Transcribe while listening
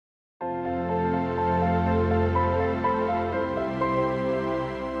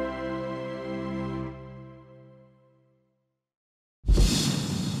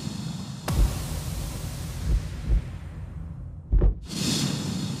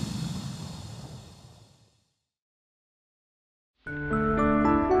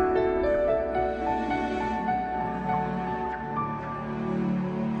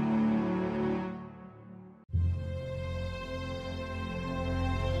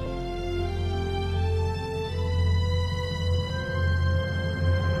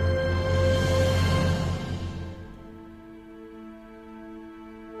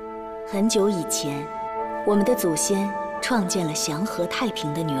很久以前，我们的祖先创建了祥和太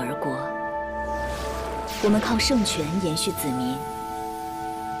平的女儿国。我们靠圣泉延续子民，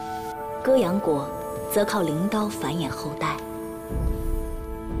戈阳国则靠灵刀繁衍后代。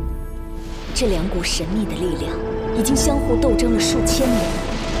这两股神秘的力量已经相互斗争了数千年，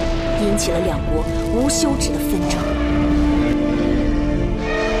引起了两国无休止的纷争。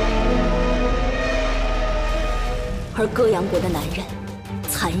而戈阳国的男人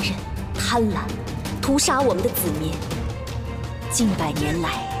残忍、贪婪，屠杀我们的子民。近百年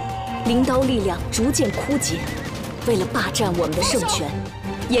来，灵刀力量逐渐枯竭。为了霸占我们的圣泉，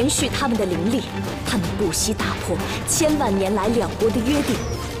延续他们的灵力，他们不惜打破千万年来两国的约定，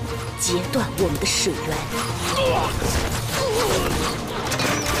截断我们的水源。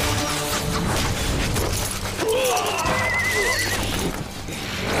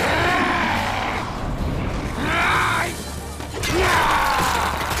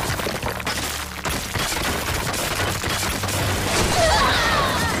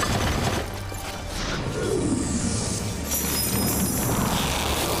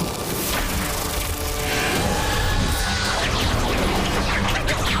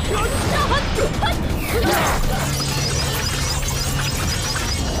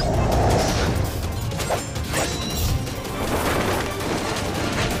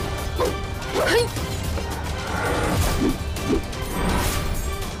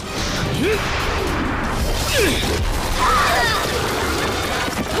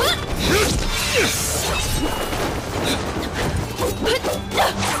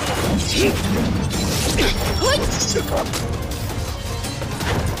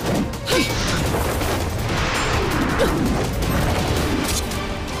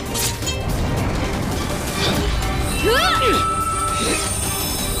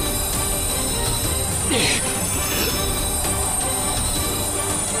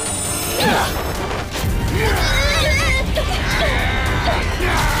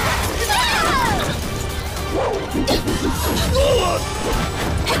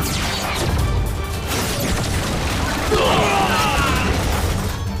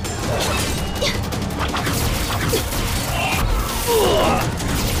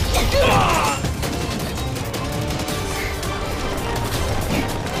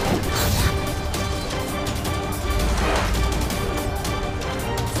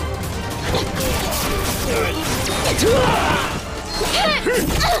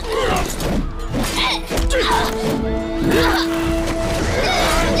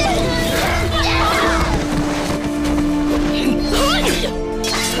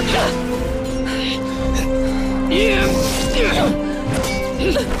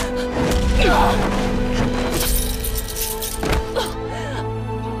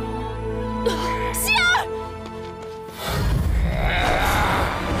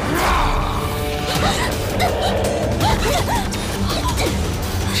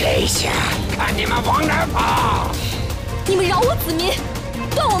这下看你们往哪儿跑！你们饶我子民，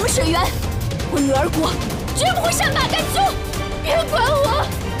断我们水源，我女儿国绝不会善罢甘休！别管我，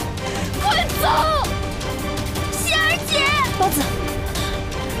快走！希儿姐，包子，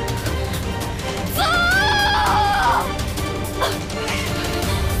走！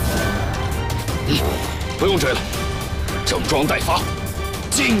不用追了，整装待发，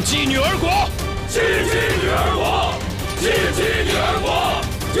进击女儿国！进击女儿国！进击女儿国！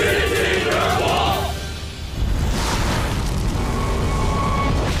进击女儿国！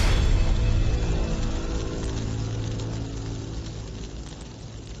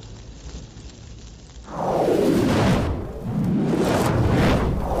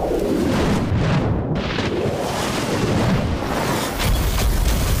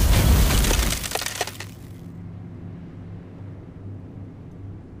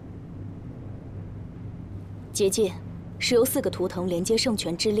结界是由4个图腾连接圣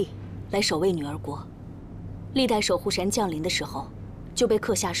泉之力来守卫女儿国。历代守护神降临的时候，就被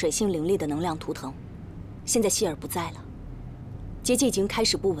刻下水性灵力的能量图腾。现在希尔不在了，结界已经开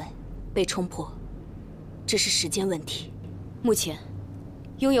始不稳，被冲破，只是时间问题。目前，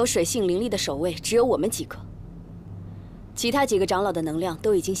拥有水性灵力的守卫只有我们几个，其他几个长老的能量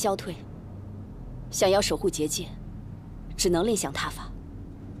都已经消退。想要守护结界，只能另想他法。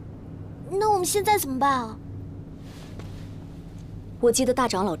那我们现在怎么办啊？我记得大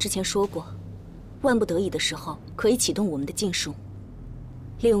长老之前说过，万不得已的时候可以启动我们的禁术，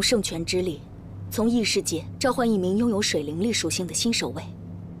利用圣泉之力，从异世界召唤一名拥有水灵力属性的新守卫。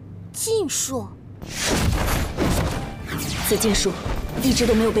禁术？此禁术一直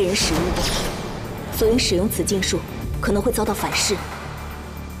都没有被人使用过，所以使用此禁术可能会遭到反噬，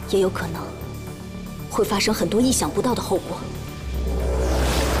也有可能会发生很多意想不到的后果。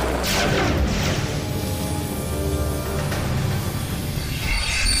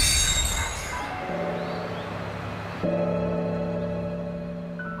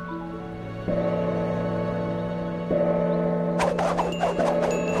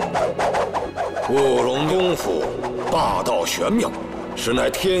卧龙功夫霸道玄妙，实乃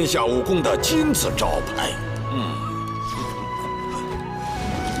天下武功的金字招牌。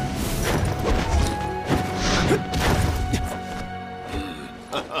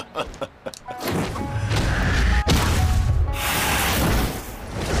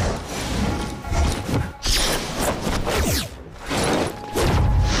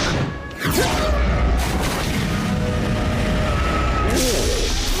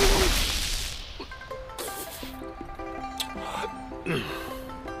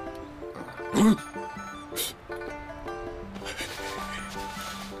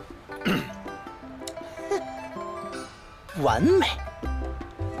完美！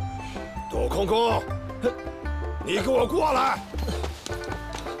杜空空，你给我过来！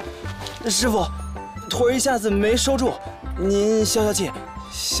师傅，腿儿一下子没收住，您消消气，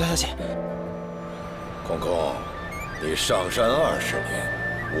消消气。空空，你上山20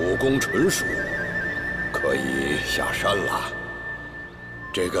年，武功纯熟，可以下山了。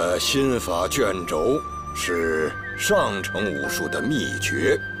这个心法卷轴是上乘武术的秘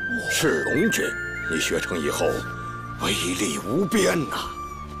诀，赤龙卷，你学成以后，威力无边呐！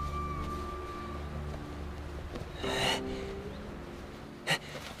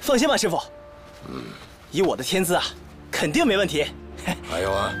放心吧，师傅。以我的天资啊，肯定没问题。还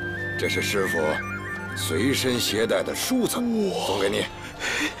有啊，这是师傅随身携带的梳子，送给你。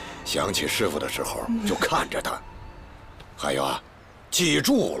想起师傅的时候就看着它。还有啊，记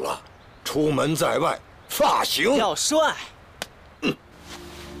住了，出门在外发型要帅。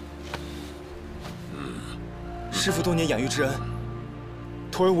师傅多年养育之恩，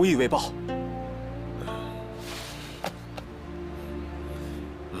徒儿无以为报。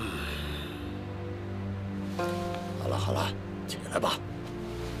好了好了，起来吧。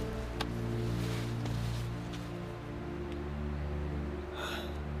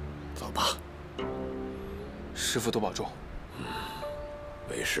走吧。师傅多保重。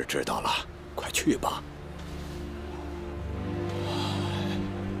为师知道了，快去吧。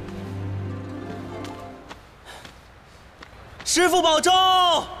师傅保重！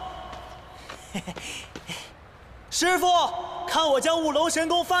师傅，看我将五龙神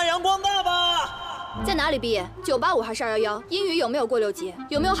功发扬光大吧！在哪里毕业？985还是211？英语有没有过6级？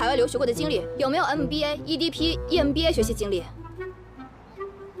有没有海外留学过的经历？有没有 MBA、EDP、EMBA 学习经历？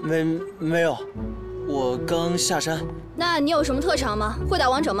没有，我刚下山。那你有什么特长吗？会打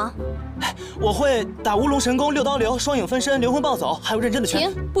王者吗？我会打无龙神功、6刀流、双影分身、灵魂暴走，还有认真的拳。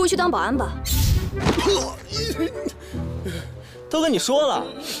停，不如去当保安吧。都跟你说了，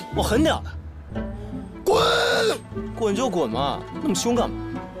我很屌的。滚！滚就滚嘛，那么凶干嘛？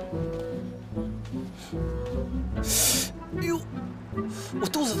哎呦，我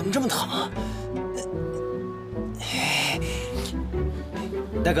肚子怎么这么疼啊？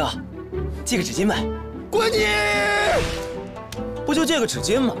大哥，借个纸巾呗。滚你！不就借个纸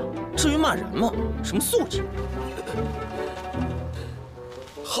巾吗？至于骂人吗？什么素质？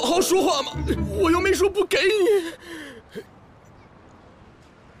好好说话嘛，我又没说不给你。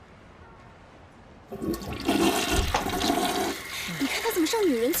你看他怎么上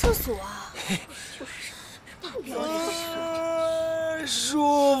女人厕所啊？就是太不要脸了。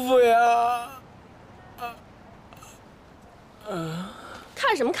舒服呀。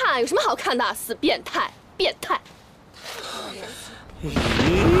看什么看？有什么好看的？死变态！变态！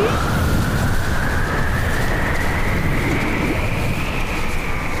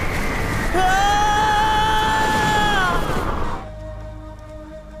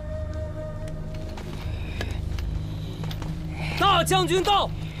大将军到！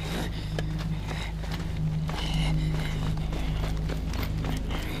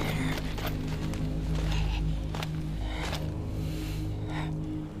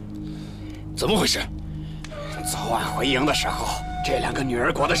怎么回事？昨晚回营的时候，这2个女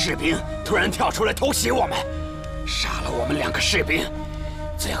儿国的士兵突然跳出来偷袭我们，杀了我们2个士兵，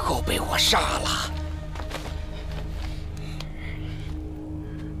最后被我杀了。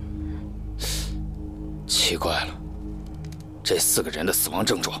奇怪了，这4个人的死亡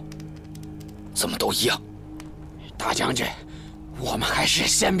症状怎么都一样？大将军，我们还是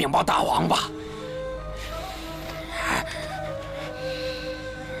先禀报大王吧。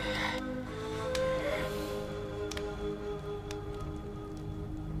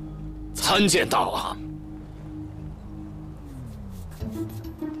参见大王。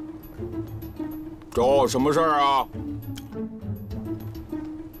找什么事儿啊？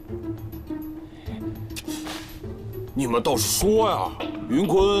你们倒是说呀！云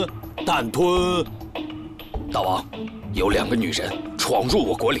坤、蛋吞。大王，有2个女人闯入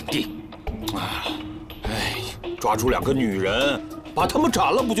我国领地。抓住2个女人，把她们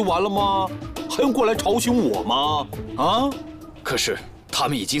斩了不就完了吗？还用过来吵醒我吗？啊！可是他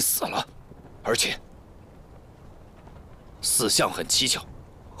们已经死了，而且死相很蹊跷。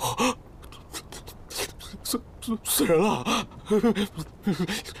死人了！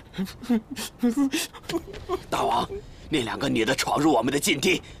大王，那2个女的闯入我们的禁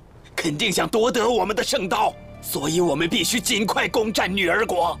地，肯定想夺得我们的圣刀，所以我们必须尽快攻占女儿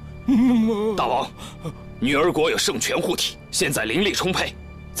国。大王，女儿国有圣泉护体，现在灵力充沛，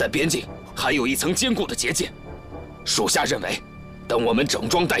在边境还有一层坚固的结界。属下认为，等我们整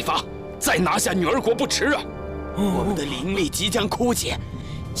装待发，再拿下女儿国不迟啊！我们的灵力即将枯竭，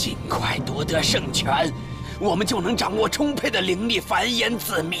尽快夺得圣泉，我们就能掌握充沛的灵力繁衍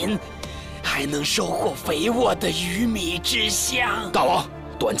子民，还能收获肥沃的鱼米之乡。大王，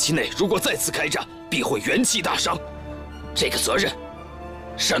短期内如果再次开战，必会元气大伤，这个责任，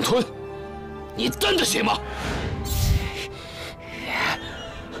单吞，你担得起吗？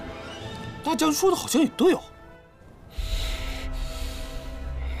大家说的好像也对哦。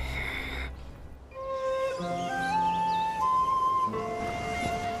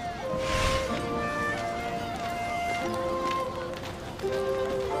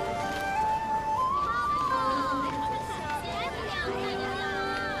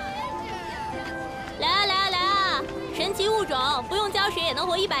神奇物种不用浇水也能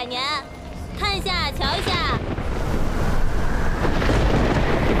活100年，看一下，瞧一下。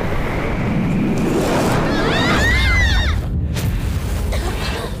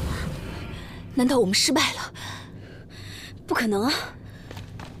难道我们失败了？不可能啊！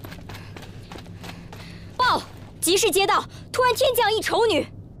报！集市街道突然天降一丑女。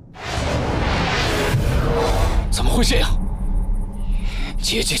怎么会这样？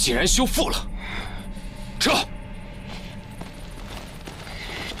结界竟然修复了！撤！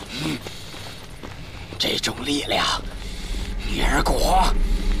这种力量，女儿国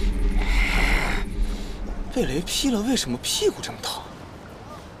被雷劈了，为什么屁股这么疼？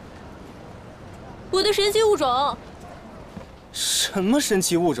我的神奇物种。什么神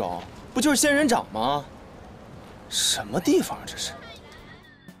奇物种？不就是仙人掌吗？什么地方啊这是？呀，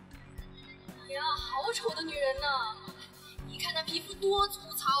好丑的女人呢！你看她皮肤多粗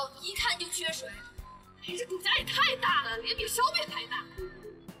糙，一看就缺水。哎，这骨架也太大了，脸比烧饼还大。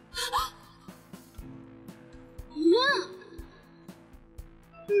哇，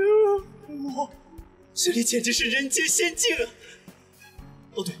这里简直是人间仙境啊！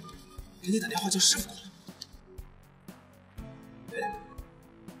哦对，赶紧打电话叫师傅过来。哎，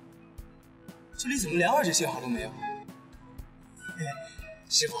这里怎么连2G信号都没有？哎，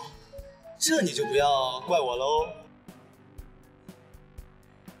师傅，这你就不要怪我喽。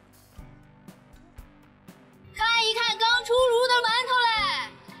看一看刚出炉的馒头嘞！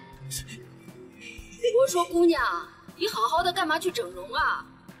我说姑娘，你好好的干嘛去整容啊？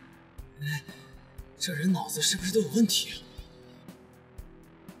这人脑子是不是都有问题啊？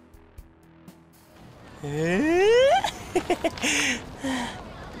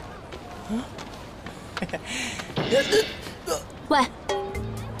喂，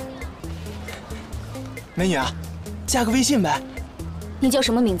美女啊，加个微信呗。你叫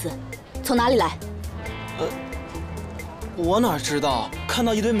什么名字？从哪里来？我哪知道？看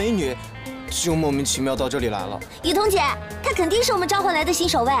到一堆美女，就莫名其妙到这里来了。雨桐姐，她肯定是我们召唤来的新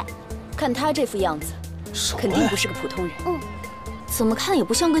守卫。看她这副样子，肯定不是个普通人。怎么看也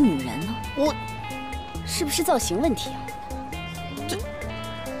不像个女人呢。我，是不是造型问题啊？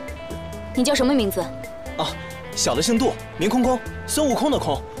你叫什么名字？啊，小的姓杜，名空空，孙悟空的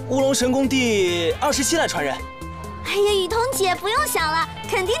空，乌龙神功第27代传人。哎呀，雨桐姐不用想了，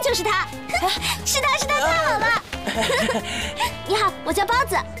肯定就是她，是她，太好了。你好，我叫包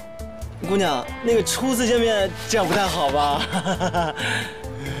子。姑娘，那个初次见面这样不太好吧？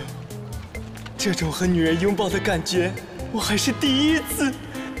这种和女人拥抱的感觉，我还是第一次，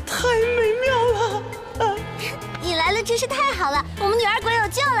太美妙了。你来了真是太好了，我们女儿国有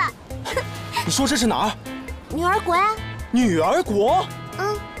救了。你说这是哪儿？女儿国呀。女儿国？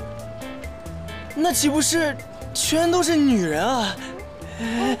嗯。那岂不是全都是女人啊？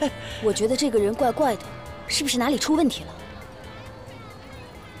我觉得这个人怪怪的，是不是哪里出问题了？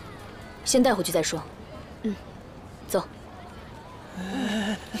先带回去再说。走。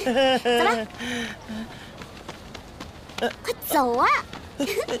走吧。快走啊！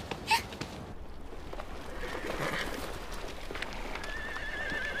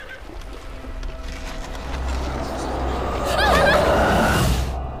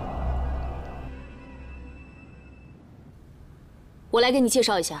我来给你介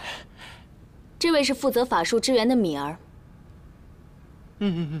绍一下，这位是负责法术支援的米儿，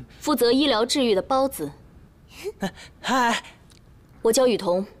负责医疗治愈的包子。嗨，我叫雨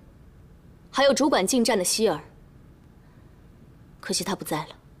桐，还有主管近战的希尔。可惜他不在了，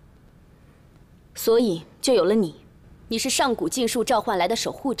所以就有了你。你是上古禁术召唤来的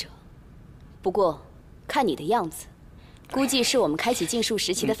守护者，不过看你的样子，估计是我们开启禁术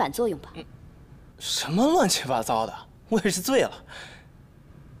时期的反作用吧。什么乱七八糟的，我也是醉了。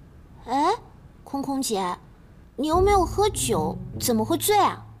哎，空空姐，你又没有喝酒，怎么会醉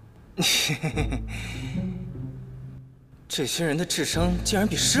啊？这些人的智商竟然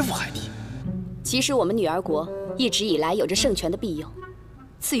比师傅还低。其实我们女儿国一直以来有着圣泉的庇佑，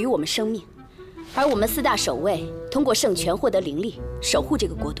赐予我们生命，而我们4大守卫通过圣泉获得灵力，守护这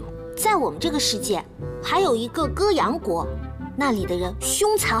个国度。在我们这个世界，还有一个戈阳国，那里的人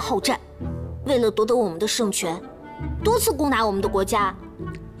凶残好战，为了夺得我们的圣泉，多次攻打我们的国家。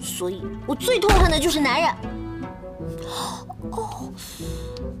所以我最痛恨的就是男人。哦，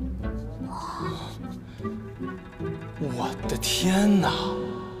我的天哪！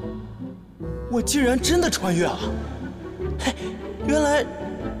我竟然真的穿越了！嘿，原来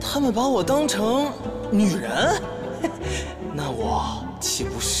他们把我当成女人，那我岂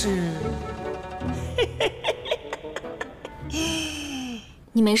不是？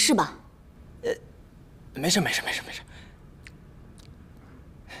你没事吧？没事。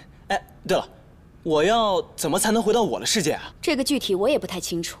哎，对了，我要怎么才能回到我的世界啊？这个具体我也不太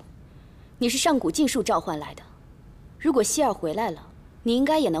清楚。你是上古禁术召唤来的，如果希尔回来了，你应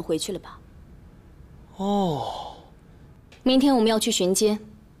该也能回去了吧？哦，明天我们要去巡街，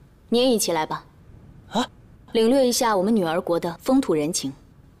你也一起来吧。啊，领略一下我们女儿国的风土人情。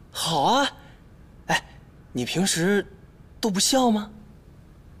好啊。哎，你平时都不笑吗？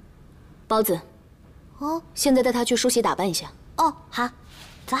包子，哦，现在带他去梳洗打扮一下。哦，好，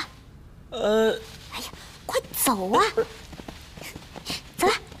走啊。哎呀，快走啊！走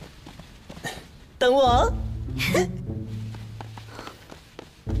啊！等我。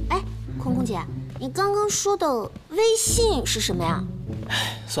哎，空空姐，你刚刚说的微信是什么呀？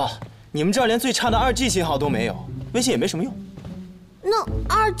算了，你们这儿连最差的2G 信号都没有，微信也没什么用。那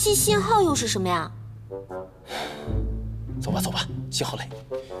2G 信号又是什么呀？走吧，心好累。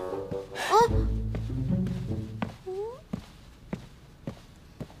啊！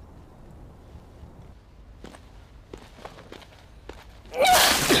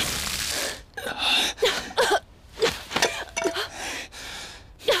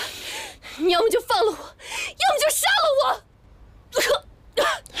你要么就放了我，要么就杀了我！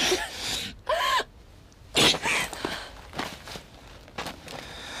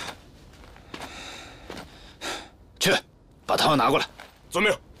去，把汤拿过来。遵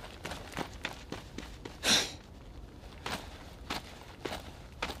命。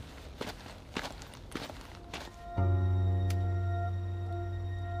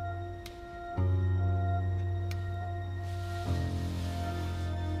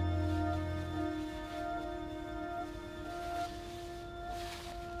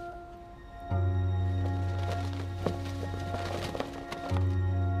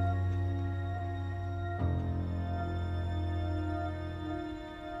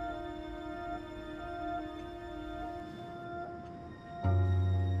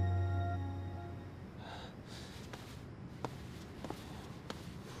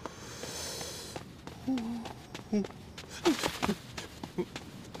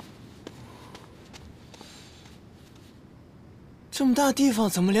这么大地方，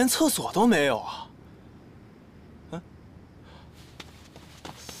怎么连厕所都没有啊？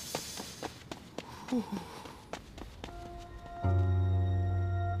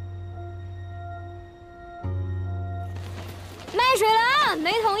卖水了啊！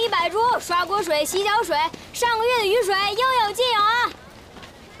每桶100铢，刷锅水、洗脚水，上个月的雨水应有尽有啊！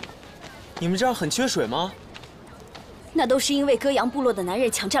你们这儿很缺水吗？那都是因为戈阳部落的男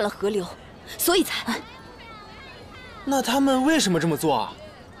人抢占了河流，所以才……那他们为什么这么做啊？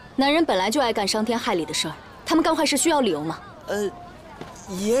男人本来就爱干伤天害理的事儿，他们干坏事需要理由吗？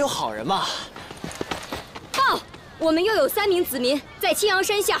也有好人嘛。报，我们又有3名子民在青阳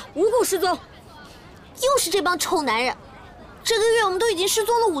山下无故失踪。又是这帮臭男人！这个月我们都已经失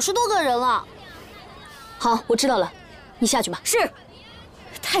踪了50多个人了。好，我知道了，你下去吧。是。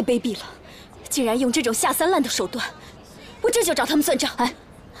太卑鄙了，竟然用这种下三滥的手段，我这就找他们算账。哎，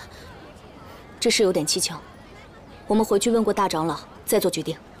这事有点蹊跷。我们回去问过大长老，再做决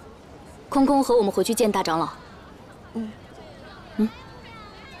定。空空和我们回去见大长老。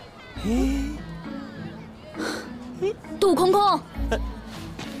杜空空，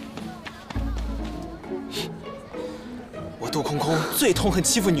我杜空空最痛恨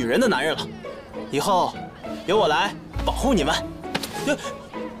欺负女人的男人了，以后由我来保护你们。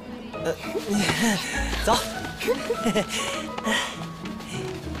走。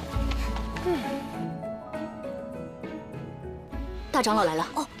大长老来了。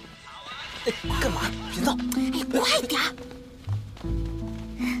哦，干嘛？别闹！哎，快点！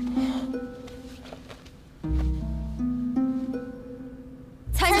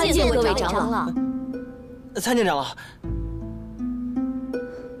参见各位长老。参见长老。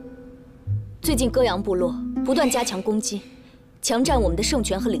最近戈阳部落不断加强攻击，强占我们的圣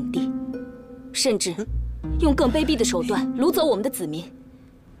泉和领地，甚至用更卑鄙的手段掳走我们的子民。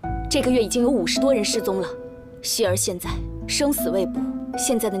这个月已经有50多人失踪了，希儿现在生死未卜，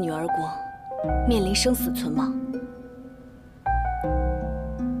现在的女儿国面临生死存亡。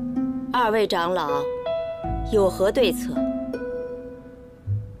二位长老有何对策？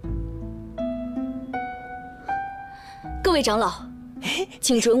各位长老，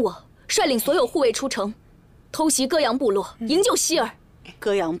请准我率领所有护卫出城，偷袭戈阳部落，营救希儿。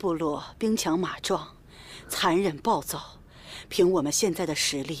戈阳部落兵强马壮，残忍暴躁，凭我们现在的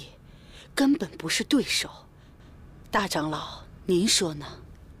实力，根本不是对手。大长老，您说呢？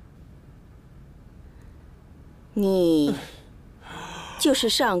你就是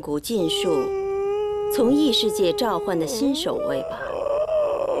上古禁术从异世界召唤的新守卫吧？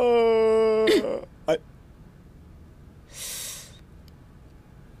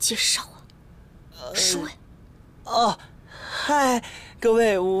介绍啊，说呀。哦，嗨，各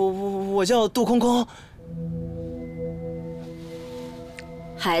位，我叫杜空空。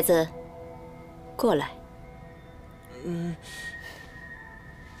孩子，过来。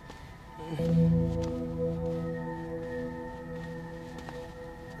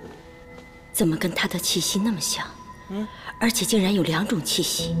怎么跟他的气息那么像？而且竟然有2种气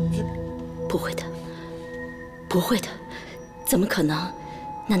息。不会的，不会的，怎么可能？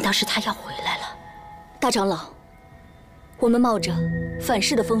难道是他要回来了？大长老，我们冒着反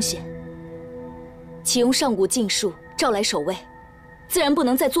噬的风险，启用上古禁术召来守卫，自然不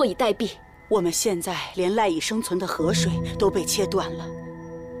能再坐以待毙。我们现在连赖以生存的河水都被切断了，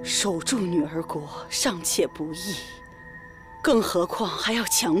守住女儿国尚且不易，更何况还要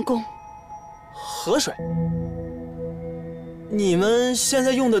强攻。河水？你们现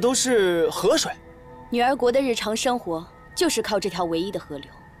在用的都是河水？女儿国的日常生活就是靠这条唯一的河流。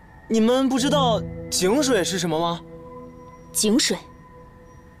你们不知道井水是什么吗？井水？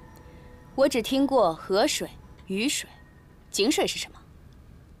我只听过河水、雨水，井水是什么？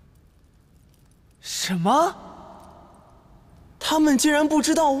什么？他们竟然不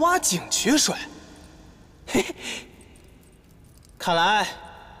知道挖井取水？嘿，看来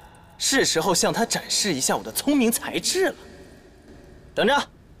是时候向他展示一下我的聪明才智了。等着，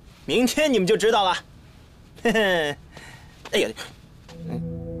明天你们就知道了。嘿嘿，哎呀，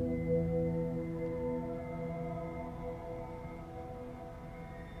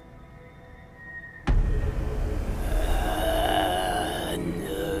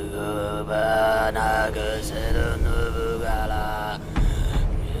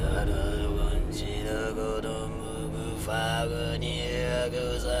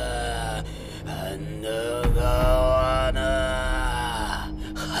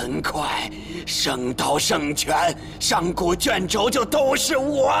很快，圣道圣泉、上古卷轴就都是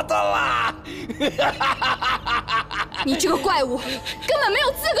我的啦！你这个怪物，根本没有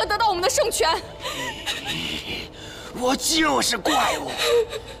资格得到我们的圣泉。我就是怪物，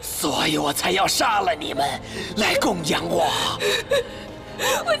所以我才要杀了你们，来供养我。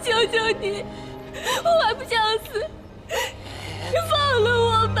我求求你，我还不想死，你放了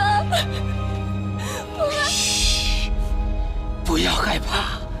我吧！嘘，不要害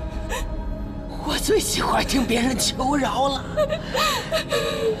怕，我最喜欢听别人求饶了。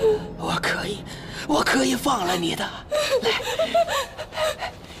我可以放了你的，来。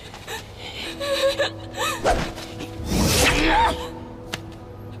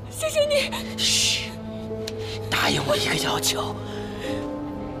谢谢你。嘘，答应我一个要求，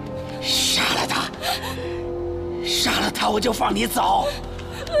杀了他，杀了他我就放你走。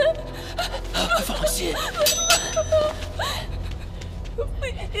放心。不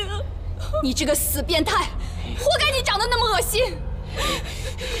行，你这个死变态，活该你长得那么恶心。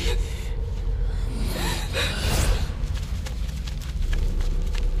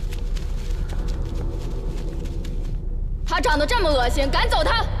他长得这么恶心，赶走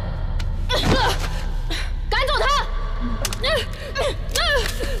他！赶走他！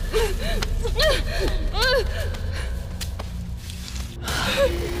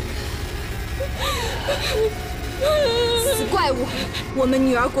死怪物！我们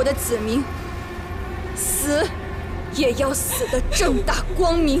女儿国的子民，死也要死得正大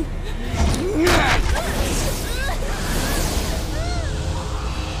光明！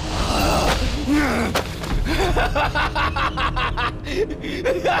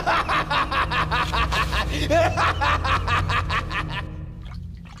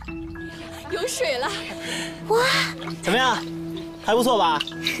有水了！哇，怎么样？还不错吧？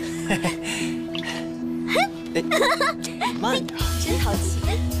哎，慢点，真淘气，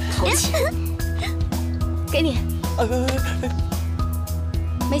淘气。给你。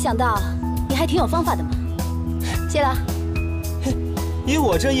没想到你还挺有方法的嘛。谢了。以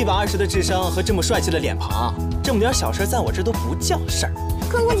我这120的智商和这么帅气的脸庞，这么点小事在我这都不叫事儿。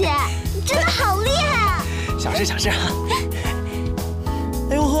空空姐，你真的好厉害啊！小事小事啊。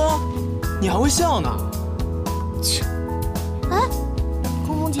哎呦呵，你还会笑呢？切！哎，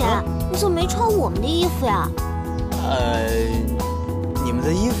空空姐，你怎么没穿我们的衣服呀？你们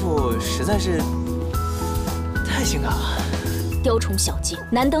的衣服实在是太性感了。雕虫小技，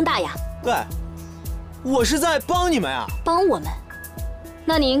难登大雅。对，我是在帮你们啊。帮我们？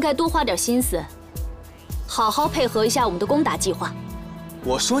那你应该多花点心思，好好配合一下我们的攻打计划。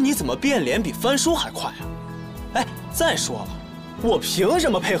我说你怎么变脸比翻书还快啊？哎，再说了，我凭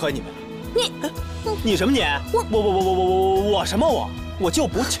什么配合你们？你什么你？我什么我？我就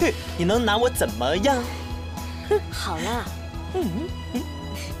不去，你能拿我怎么样？好啦。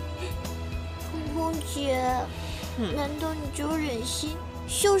空空姐，难道你就忍心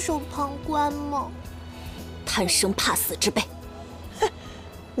袖手旁观吗？贪生怕死之辈。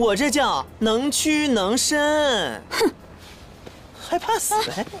我这叫能屈能伸。哼，还怕死？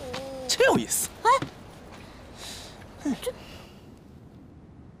真有意思。这。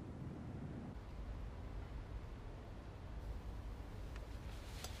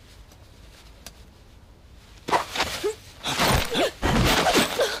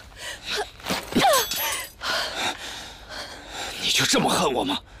你就这么恨我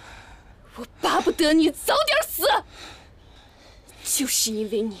吗？我巴不得你早点死，就是因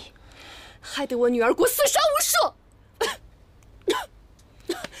为你，害得我女儿国死伤无数。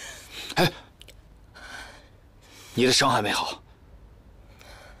哎，你的伤还没好，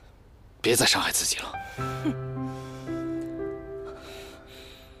别再伤害自己了。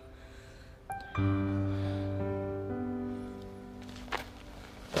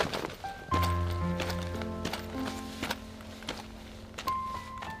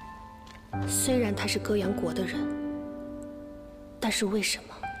虽然他是戈阳国的人，但是为什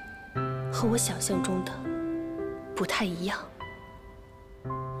么和我想象中的不太一样？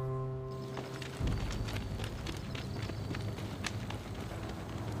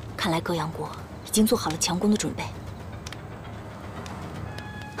看来戈阳国已经做好了强攻的准备。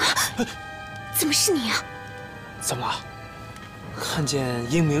怎么是你啊？怎么了？看见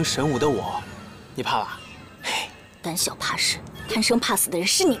英明神武的我，你怕了？胆小怕事、贪生怕死的人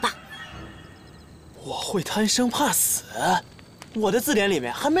是你吧？我会贪生怕死？我的字典里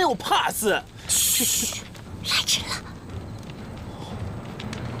面还没有怕字。嘘，来真了。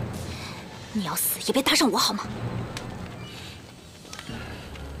你要死也别搭上我好吗？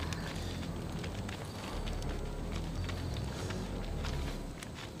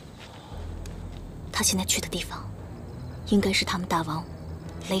他现在去的地方，应该是他们大王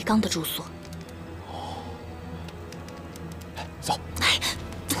雷刚的住所。走。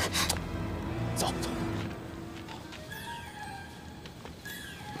走。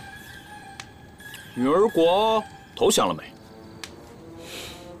女儿国投降了没？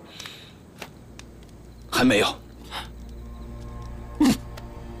还没有。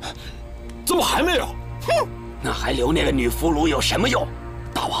怎么还没有？那还留那个女俘虏有什么用？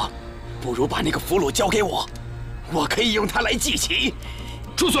大王，不如把那个俘虏交给我，我可以用它来祭旗。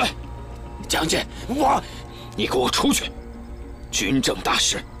住嘴！将军，你给我出去！军政大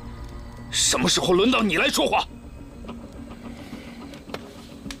事，什么时候轮到你来说话？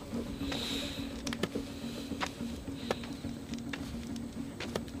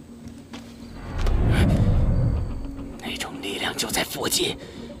那种力量就在附近，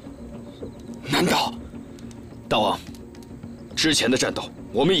难道？大王，之前的战斗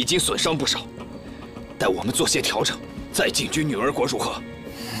我们已经损伤不少，待我们做些调整，再进军女儿国如何？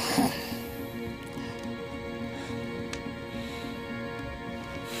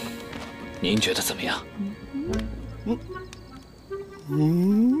您觉得怎么样？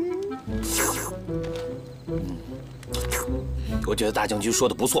我觉得大将军说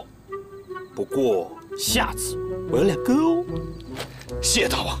的不错，不过下次我有2个哦。谢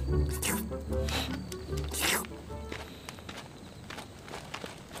大王。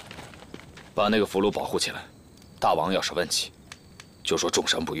把那个俘虏保护起来，大王要是问起，就说重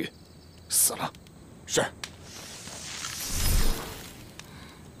伤不愈，死了。是。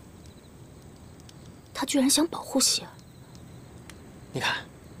他居然想保护希儿。你看，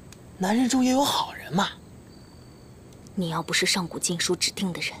男人中也有好人嘛。你要不是上古禁书指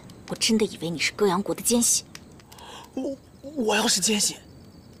定的人，我真的以为你是戈阳国的奸细。我要是奸细，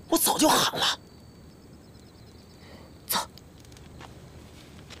我早就喊了。走。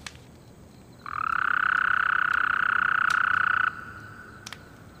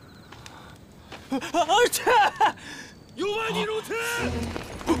而且，有外敌入侵！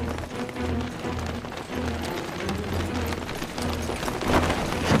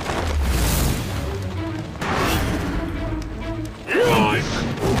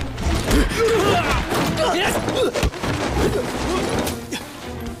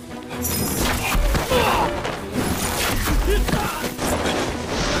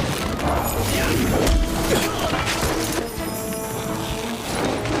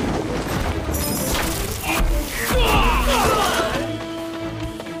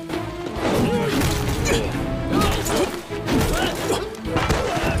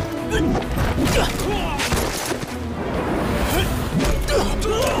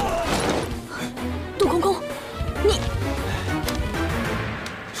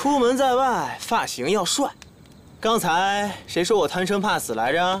出门在外，发型要帅。刚才谁说我贪生怕死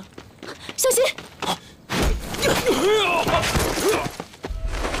来着？小心！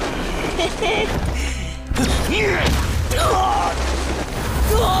嘿嘿。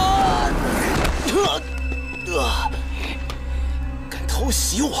敢偷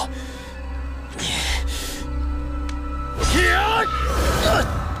袭我！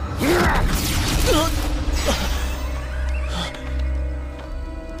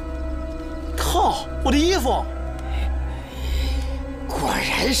靠！我的衣服！果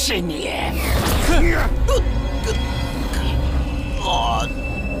然是你！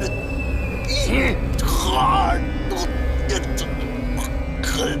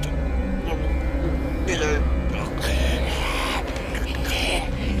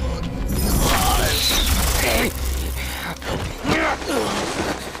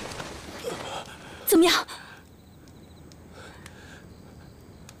怎么样？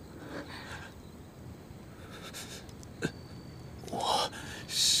我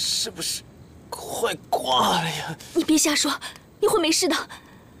是不是快挂了呀？你别瞎说，你会没事的。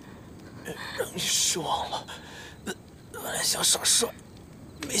让你失望了。本来想耍帅，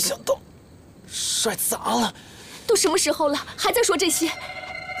没想到帅砸了。都什么时候了，还在说这些？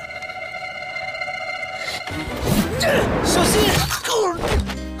小心！空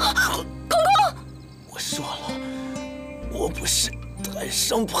空！我说了，我不是贪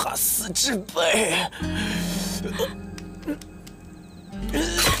生怕死之辈。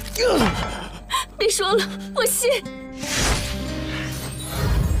别说了，我信。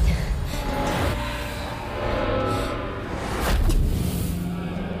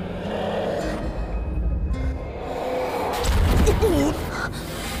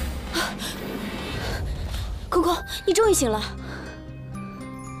空空，你终于醒了。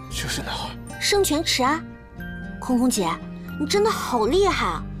这是哪儿？圣泉池啊！空空姐，你真的好厉害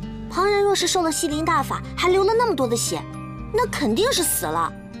啊！旁人若是受了西林大法，还流了那么多的血，那肯定是死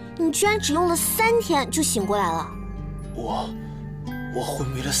了。你居然只用了3天就醒过来了。我昏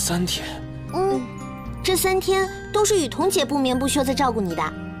迷了3天。这3天都是雨桐姐不眠不休在照顾你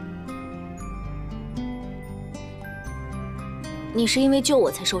的。你是因为救我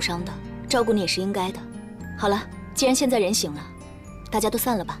才受伤的，照顾你也是应该的。好了，既然现在人醒了，大家都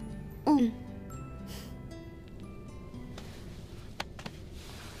散了吧。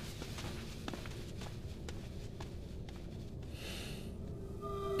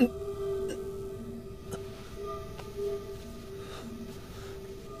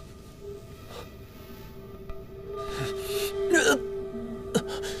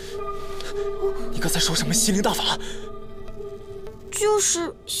你刚才说什么西灵大法？就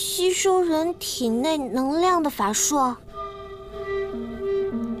是吸收人体内能量的法术。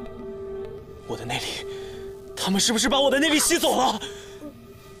我的内力，他们是不是把我的内力吸走了？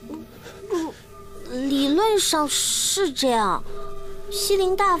理论上是这样。西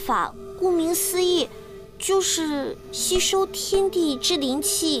灵大法顾名思义，就是吸收天地之灵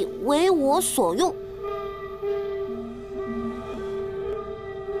气为我所用。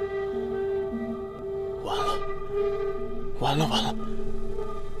完了！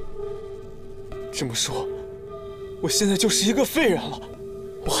这么说，我现在就是一个废人了。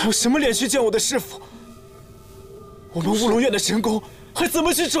我还有什么脸去见我的师父？我们乌龙院的神功还怎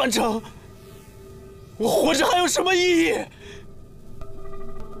么去传承？我活着还有什么意义？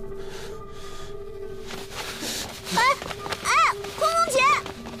空空姐，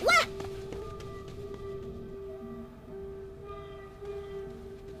喂！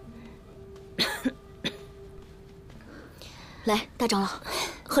来，大长老，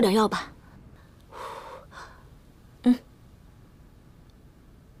喝点药吧。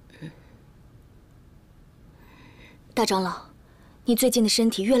大长老，你最近的身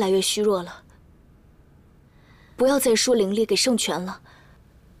体越来越虚弱了，不要再输灵力给圣泉了，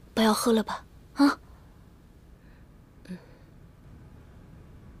把药喝了吧，啊！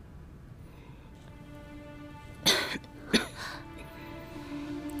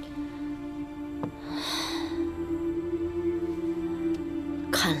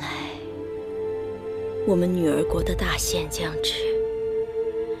看来，我们女儿国的大限将至，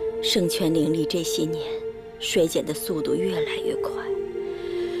圣泉灵力这些年衰减的速度越来越快，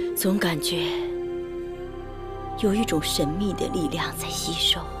总感觉有一种神秘的力量在吸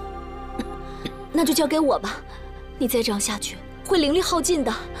收。那就交给我吧，你再这样下去，会灵力耗尽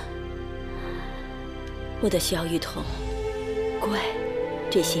的。我的小雨桐，乖，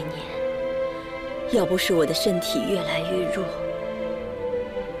这些年要不是我的身体越来越弱，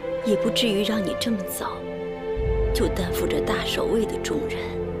也不至于让你这么早就担负着大守卫的重任。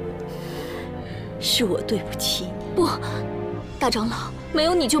是我对不起你。不，大长老，没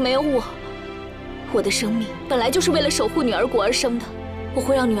有你就没有我。我的生命本来就是为了守护女儿国而生的，我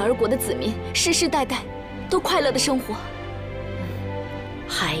会让女儿国的子民世世代代都快乐的生活。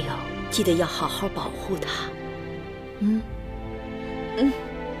还有，记得要好好保护她。嗯。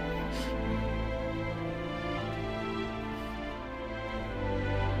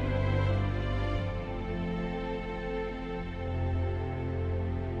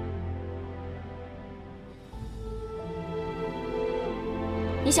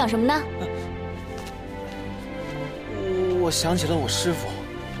你想什么呢？我想起了我师父。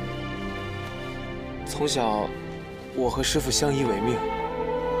从小，我和师父相依为命。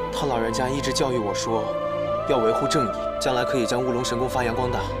他老人家一直教育我说，要维护正义，将来可以将乌龙神功发扬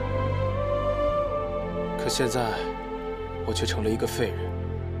光大。可现在，我却成了一个废人。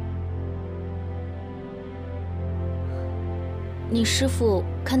你师父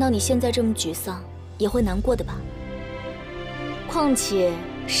看到你现在这么沮丧，也会难过的吧？况且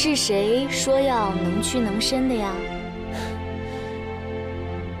是谁说要能屈能伸的呀？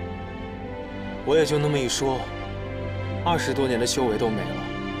我也就那么一说，20多年的修为都没了，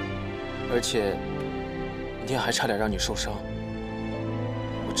而且你还差点让你受伤，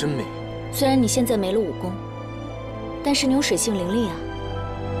我真没用。虽然你现在没了武功，但是你有水性灵力啊，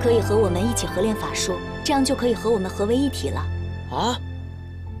可以和我们一起合练法术，这样就可以和我们合为一体了。啊？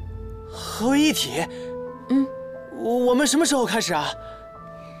合为一体？嗯。我们什么时候开始啊？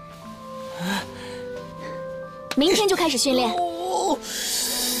明天就开始训练。哦，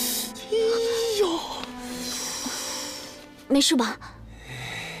哎呦，没事吧？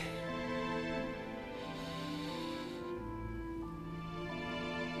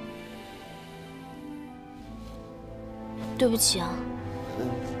对不起啊。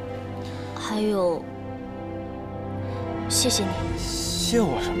还有，谢谢你。谢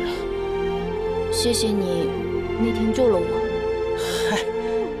我什么呀？谢谢你那天救了我。嗨，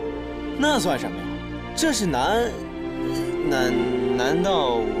那算什么呀？这是难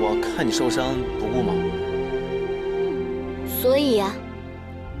道我看你受伤不顾吗？所以呀，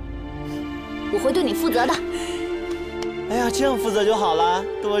我会对你负责的。哎呀，这样负责就好了，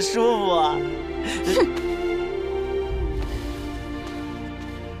多舒服啊！哼！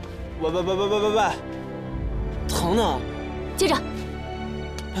喂，疼呢？接着，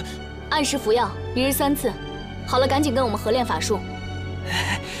按时服药，1日3次。好了，赶紧跟我们合练法术。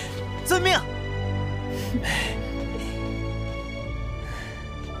遵命。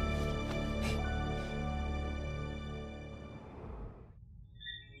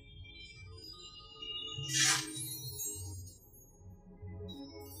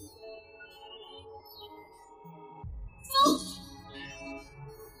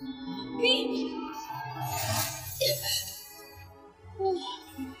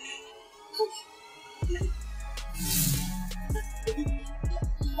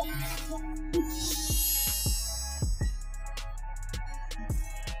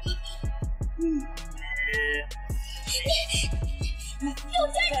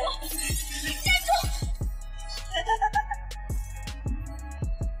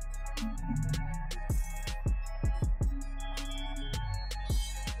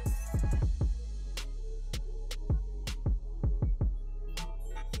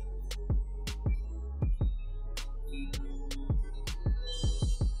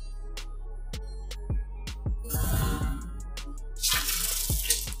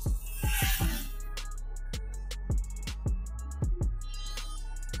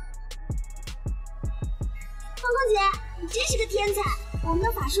你真是个天才！我们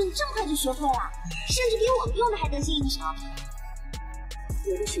的法术你这么快就学会了，甚至比我们用的还得心应手。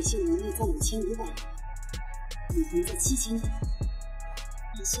我的水性能力在5100年，你可能在7000年。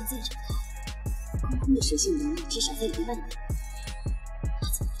按现在这么看，空空的水性能力至少在1万年。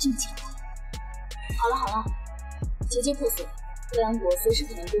这么简单？好了好了，结界破损，戈阳国随时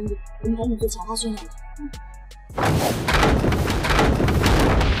可能登陆，我们赶紧做强化训练吧。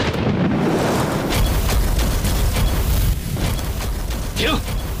停！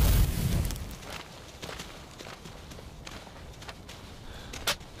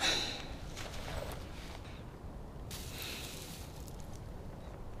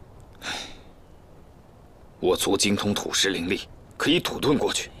我族精通土石灵力，可以土遁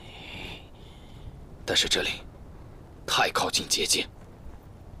过去，但是这里太靠近结界，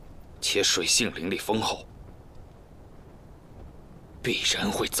且水性灵力丰厚，必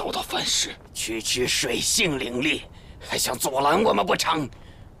然会遭到反噬。区区水性灵力，还想阻拦我们不成？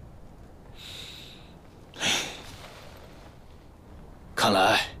看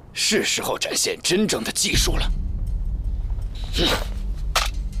来是时候展现真正的技术了。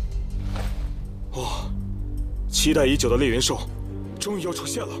哦，期待已久的猎云兽，终于要出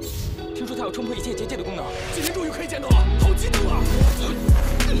现了。听说它有冲破一切结界的功能，今天终于可以见到了，好激动啊！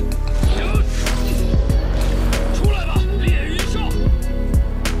出来吧，猎云兽！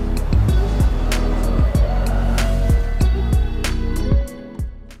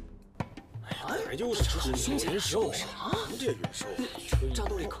哎，又是好凶残兽啊！猎云兽，战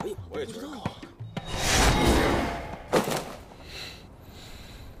斗力可以吗？我也不知道。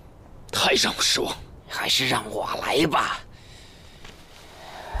太让我失望，还是让我来吧。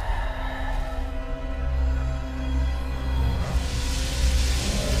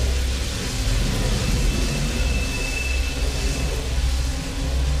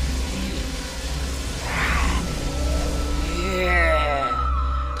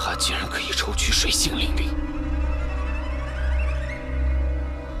他竟然可以抽取水性灵力。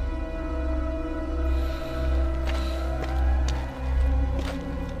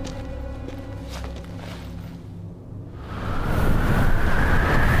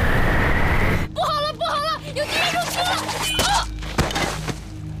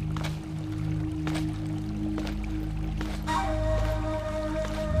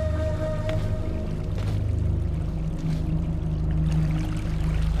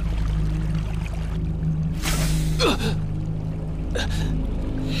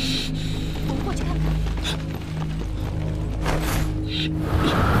我们过去看看。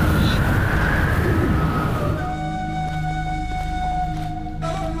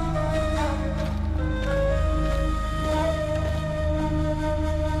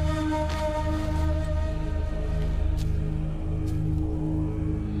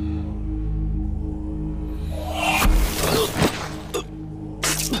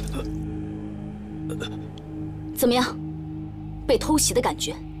怎么样？被偷袭的感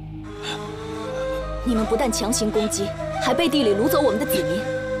觉？你们不但强行攻击，还背地里掳走我们的子民，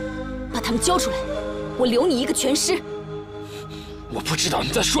把他们交出来，我留你一个全尸。我不知道你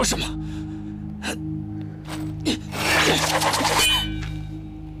在说什么。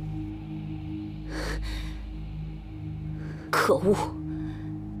可恶！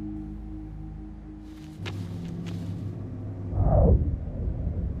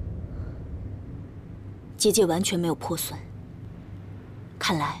结界完全没有破损，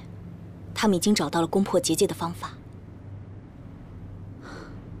看来他们已经找到了攻破结界的方法，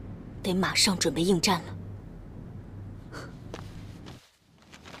得马上准备应战了。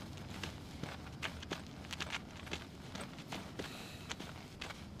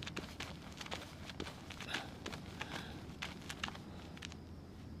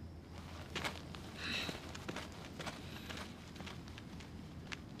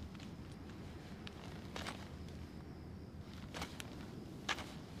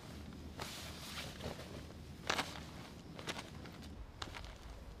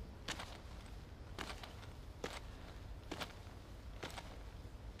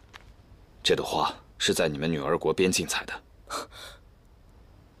这朵花是在你们女儿国边境采的，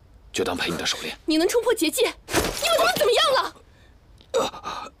就当陪你的手链。你能冲破结界，你以为他们怎么样了？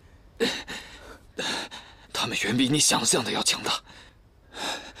他们远比你想象的要强大。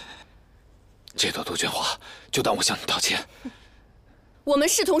这朵杜鹃花，就当我向你道歉。我们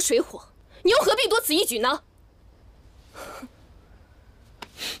势同水火，你又何必多此一举呢？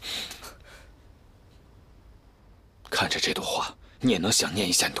看着这朵花，你也能想念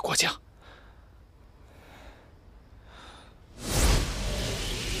一下你的国家。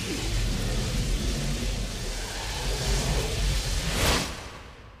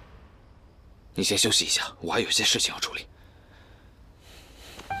你先休息一下，我还有些事情要处理。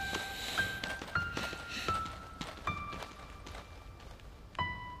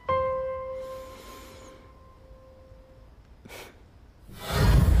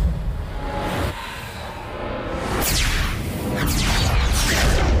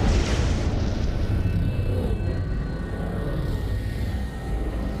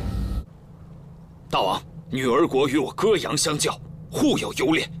大王，女儿国与我戈阳相较，互有优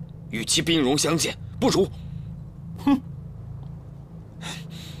劣，与其兵戎相见，不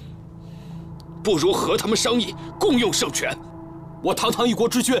如和他们商议，共用圣权。我堂堂一国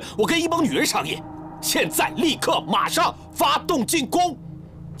之君，我跟一帮女人商议，现在立刻马上发动进攻。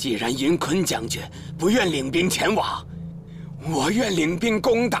既然云坤将军不愿领兵前往，我愿领兵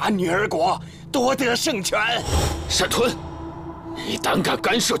攻打女儿国，夺得圣权。单屯，你胆敢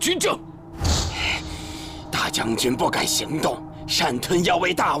干涉军政？大将军不敢行动，单屯要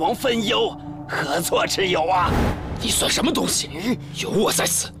为大王分忧，何错之有啊？你算什么东西？有我在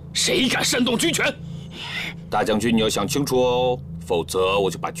此，谁敢煽动军权？大将军，你要想清楚哦，否则我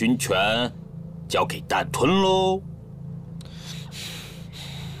就把军权交给单屯喽。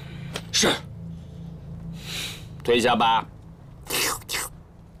是。退下吧。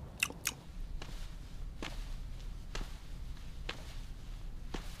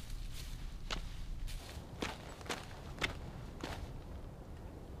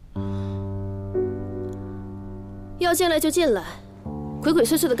要进来就进来，鬼鬼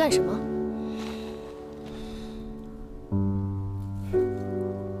祟祟的干什么？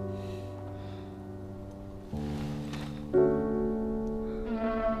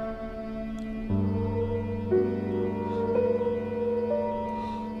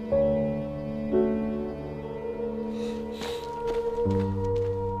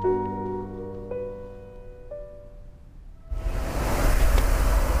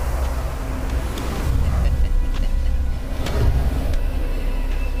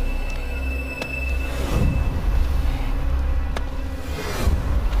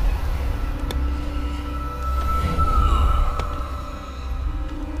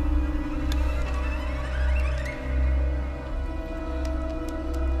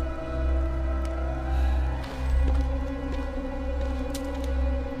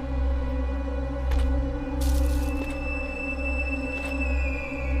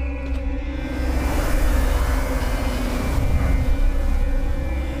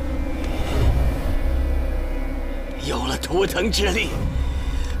图腾之力，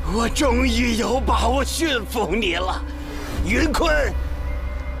我终于有把握驯服你了，云坤。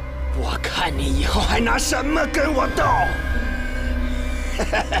我看你以后还拿什么跟我斗！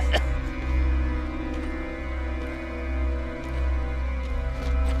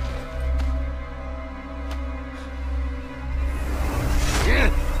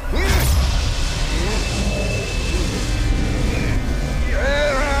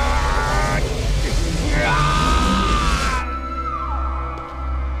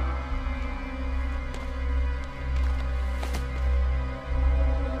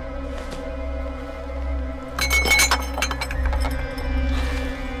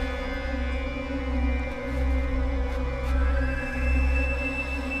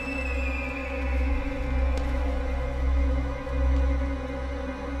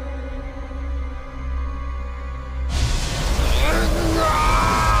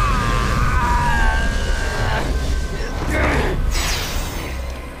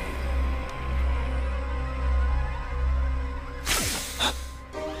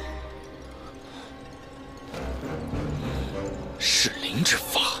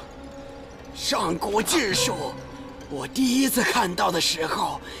上古智术，我第一次看到的时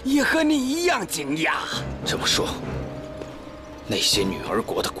候，也和你一样惊讶。这么说，那些女儿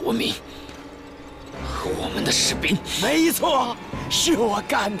国的国民和我们的士兵，没错，是我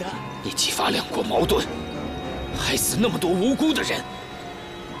干的。你激发两国矛盾，害死那么多无辜的人，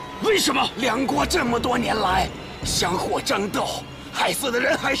为什么？两国这么多年来相互争斗，害死的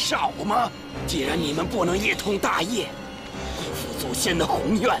人还少吗？既然你们不能一统大业，不负祖先的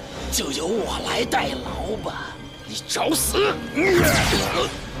宏愿，就由我来代劳吧。你找死！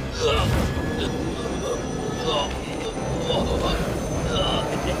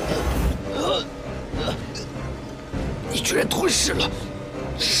你居然吞噬了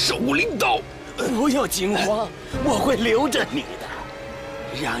圣物灵刀！不要惊慌，我会留着你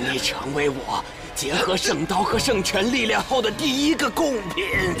的，让你成为我结合圣刀和圣泉力量后的第一个贡品。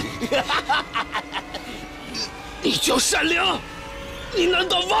你叫善良，你难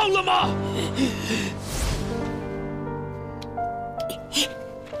道忘了吗？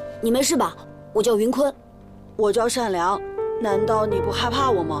你没事吧？我叫云坤。我叫善良，难道你不害怕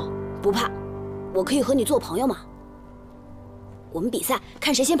我吗？不怕，我可以和你做朋友吗？我们比赛，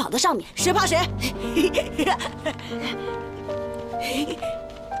看谁先跑到上面，谁怕谁。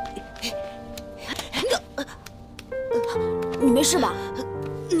你没事吧？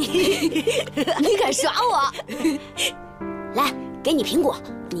你敢耍我？来，给你苹果，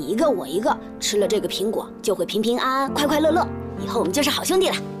你一个我一个，吃了这个苹果就会平平安安、快快乐乐，以后我们就是好兄弟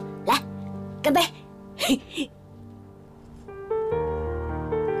了。来，干杯！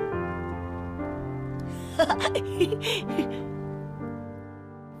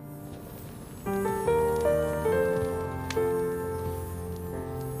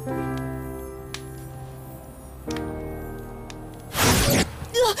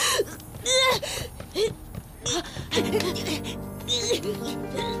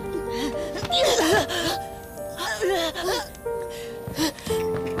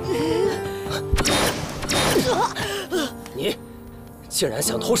你竟然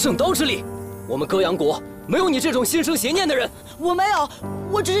想偷圣刀之力！我们戈阳国没有你这种心生邪念的人。我没有，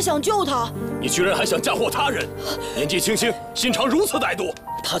我只是想救他。你居然还想嫁祸他人，年纪轻轻，心肠如此歹毒！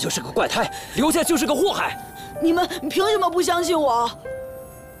他就是个怪胎，留下就是个祸害。你们凭什么不相信我？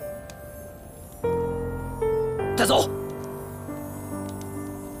带走。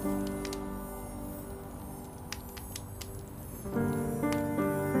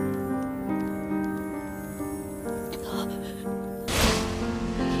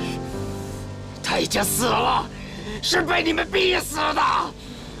他已经死了，是被你们逼死的。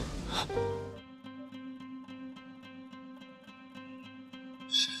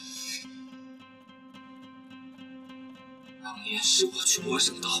当年是我去摸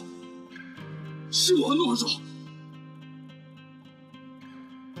圣刀，是我懦弱，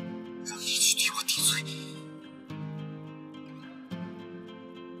让你去替我抵罪。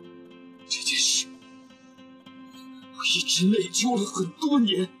这件事，我一直内疚了很多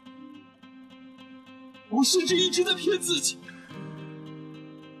年。我甚至一直在骗自己，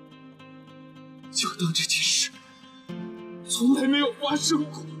就当这件事从来没有发生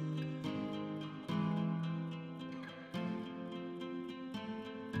过。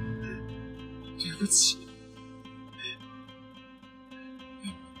对不起，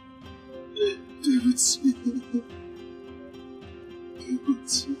对不起，对不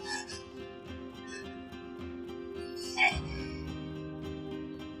起。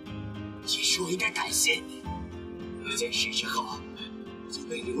其实我应该感谢你，这件事之后就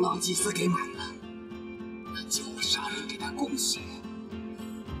被流浪祭司给买了，他叫我杀人给他供血，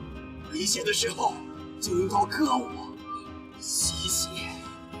危险的时候就用刀割我，吸血，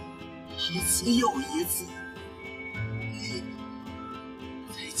一次又一次。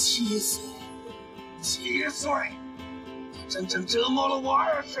才7岁，7岁，他整整折磨了我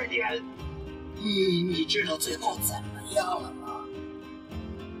20年。你知道最后怎么样了吗？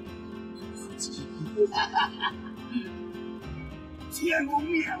天不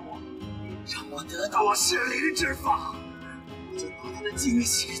灭我，让我得到了噬灵之法，我就把他的精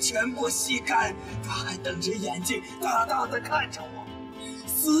血全部吸干，他还瞪着眼睛大大的看着我，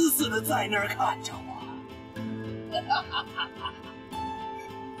死死的在那儿看着我。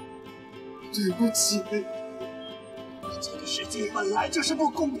对不起，这个世界本来就是不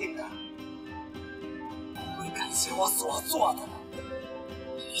公平的，我会感谢我所做的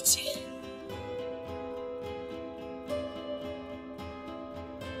一切。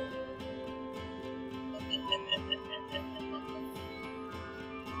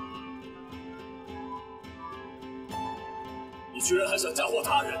你居然还想嫁祸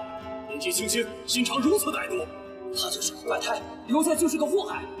他人，年纪轻轻，心肠如此歹毒。他就是个怪胎，留下就是个祸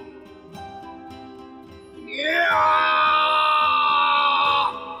害。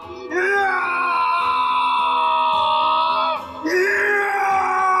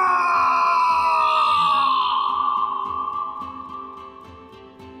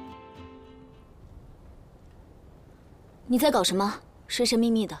你在搞什么？神神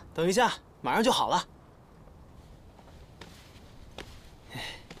秘秘的。等一下，马上就好了。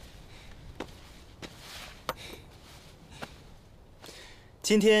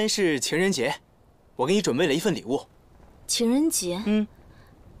今天是情人节，我给你准备了一份礼物。情人节？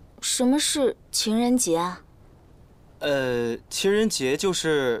什么是情人节啊？情人节就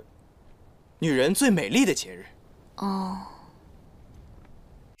是女人最美丽的节日。哦。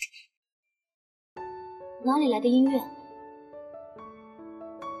哪里来的音乐？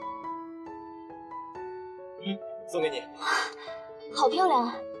送给你。好漂亮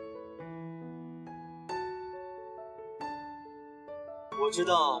啊！我知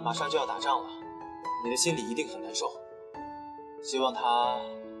道马上就要打仗了，你的心里一定很难受。希望它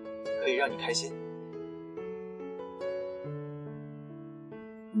可以让你开心。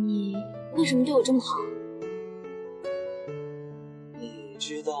你为什么对我这么好？你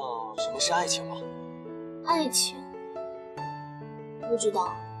知道什么是爱情吗？爱情？不知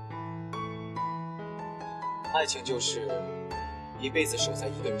道。爱情就是一辈子守在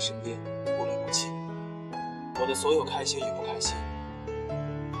一个人身边，不离不弃。我的所有开心与不开心，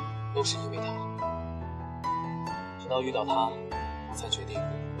都是因为他。直到遇到他，我才决定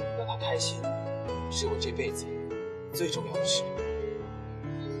让他开心，是我这辈子最重要的事。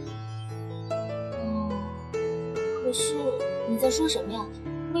可是你在说什么呀？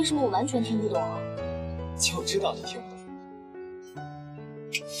为什么我完全听不懂啊？就知道你听不懂。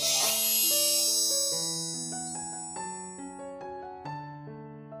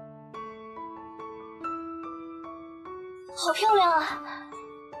好漂亮啊！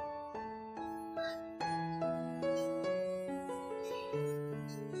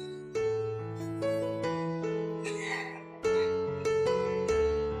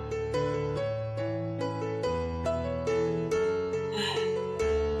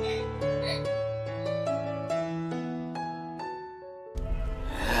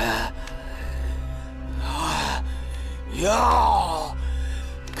呀，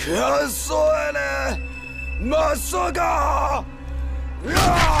看衰了，马上干！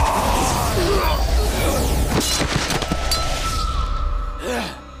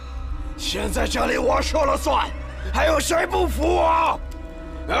现在这里我说了算，还有谁不服我？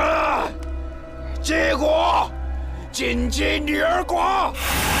结果，进击女儿国！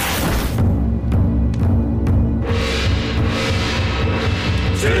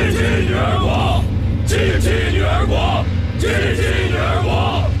进击女儿国！进击女儿国！进击女儿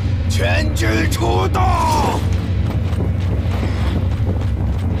国！全军出动！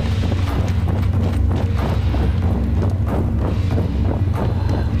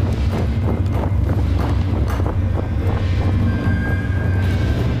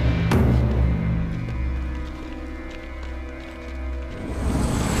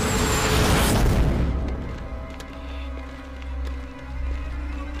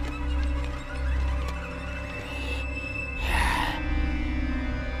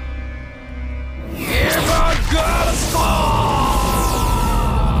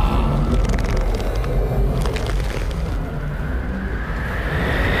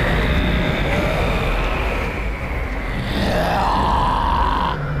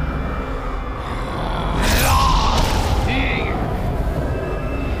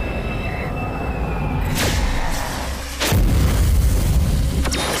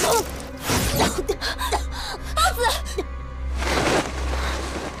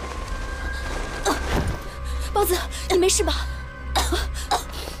包子，你没事吧？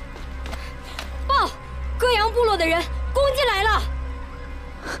报，戈阳部落的人攻进来了，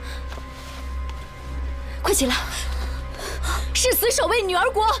快起来！誓死守卫女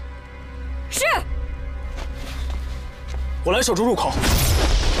儿国。是。我来守住入口。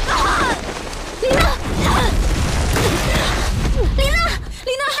琳娜，琳娜，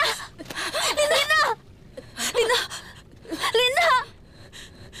琳娜，琳娜，琳娜，琳娜，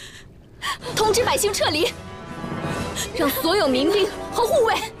通知百姓撤离。让所有民兵和护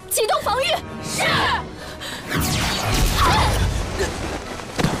卫启动防御。是。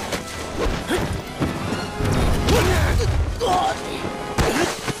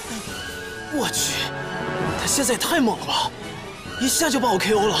我去，他现在也太猛了吧！一下就把我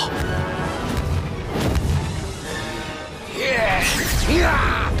KO 了。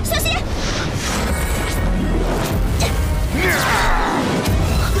小心！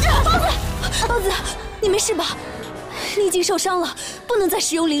包子，包子，你没事吧？你已经受伤了，不能再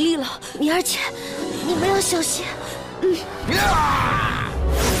使用灵力了。米儿姐，你们要小心。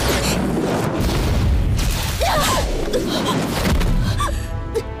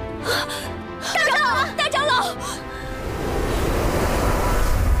大长老，大长老，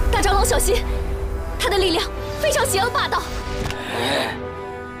大长老小心，他的力量非常邪恶霸道。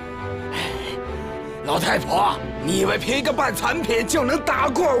老太婆，你以为凭一个半残品就能打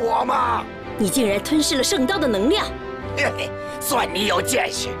过我吗？你竟然吞噬了圣刀的能量！嘿嘿，算你有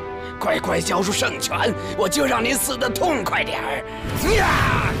见识，乖乖交出圣泉，我就让你死得痛快点儿。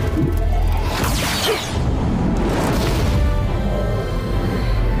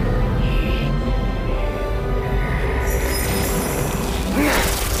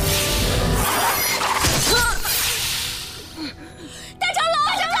大长老，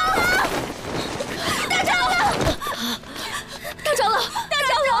大长老，大长老，大长老，大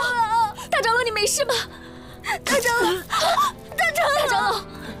长老，大长老，你没事吧？大长老，大长老，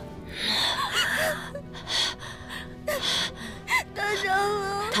大长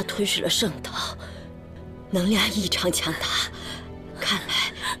老，他吞噬了圣刀，能量异常强大，看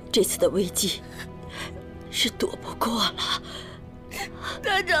来这次的危机是躲不过了。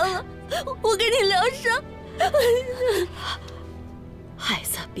大长老，我给你疗伤。孩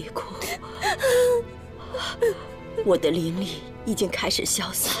子，别哭，我的灵力已经开始消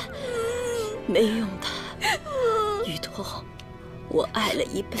散，没用的。雨桐，我爱了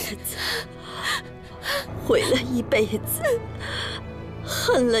一辈子，毁了一辈子，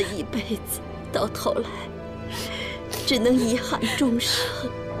恨了一辈子，到头来只能遗憾终生。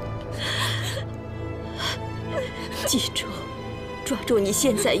记住，抓住你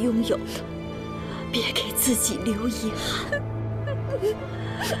现在拥有的，别给自己留遗憾。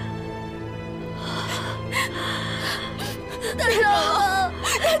大长老，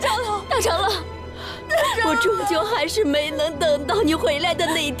大长老，大长老，我终究还是没能等到你回来的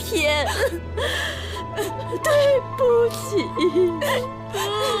那天，对不起，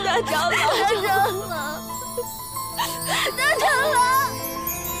大长老，大长老，大长老，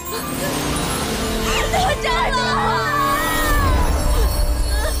大长老，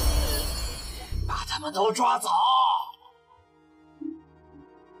把他们都抓走！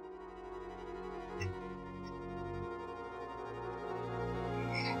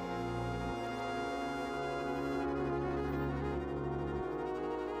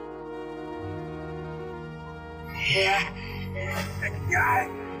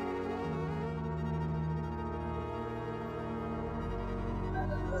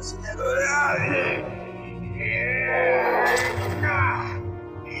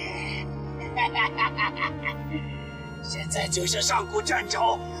现在就是上古卷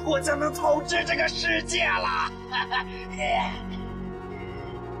轴，我就能统治这个世界了。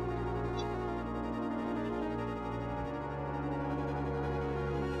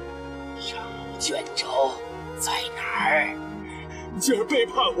上古卷轴在哪儿？你竟然背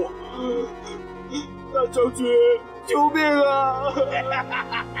叛我！大将军，救命啊！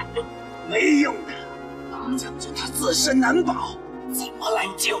没用的，大将军他自身难保，怎么来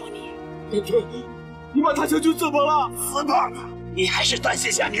救你？你把大将军怎么了？死胖子，你还是担心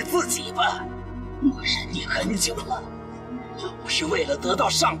下你自己吧。我忍你很久了，要不是为了得到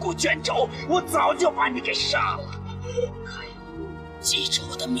上古卷轴，我早就把你给杀了。还有，记住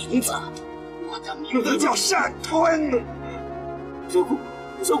我的名字，我的名字叫山吞。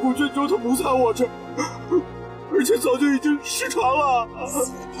上古卷轴它不在我这，而且早就已经失传了。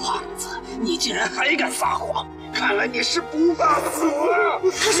死胖子，你竟然还敢撒谎！看来你是不怕死啊！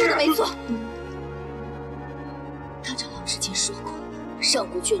他说的没错。大长老之前说过，上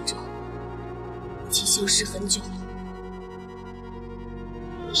古卷轴已经消失很久了。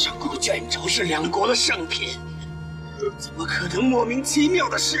上古卷轴是两国的圣品，怎么可能莫名其妙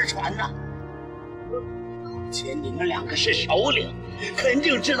的失传呢？而且你们两个是首领，肯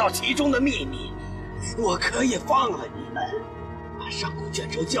定知道其中的秘密。我可以放了你们，把上古卷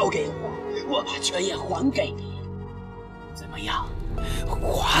轴交给我把权也还给你，怎么样？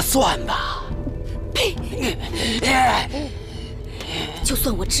划算吧？呸！就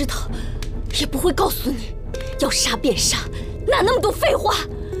算我知道，也不会告诉你，要杀便杀，哪那么多废话？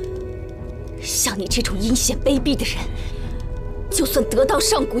像你这种阴险卑鄙的人，就算得到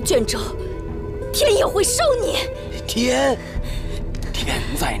上古卷轴，天也会收你。天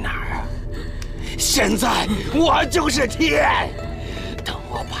在哪儿啊？现在我就是天。等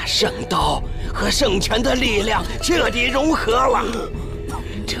我把圣刀和圣泉的力量彻底融合了，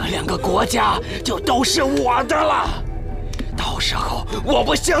这两个国家就都是我的了。到时候我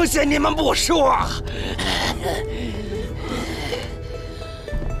不相信你们不说。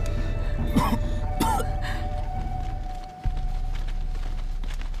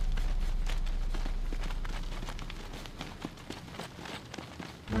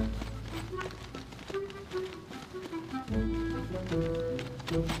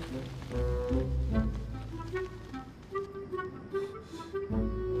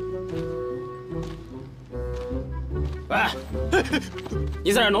喂，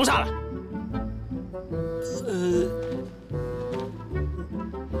你在这弄啥了？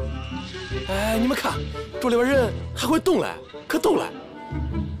哎，你们看，这里边人还会动来，可动来。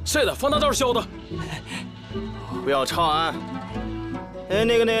谁的？放大招小的。不要吵啊！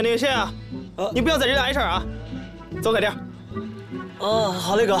那个谁啊？你不要在这里碍事啊！走开点。哦，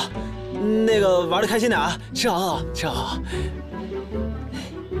好嘞，哥。那个玩的开心点啊！吃好，吃好。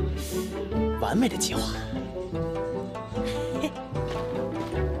完美的计划。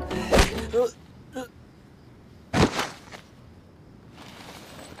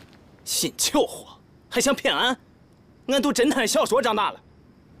信俏话，还想骗俺？俺读侦探小说长大了。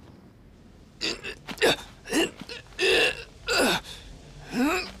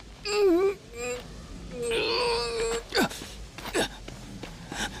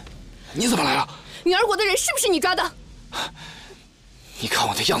你怎么来了？女儿国的人是不是你抓的？你看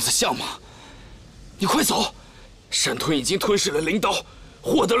我的样子像吗？你快走！山吞已经吞噬了灵刀，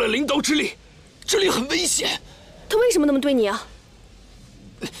获得了灵刀之力，这里很危险。他为什么那么对你啊？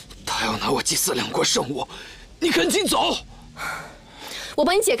他要拿我祭祀两国圣物，你赶紧走！我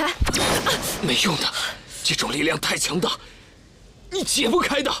帮你解开。没用的，这种力量太强大，你解不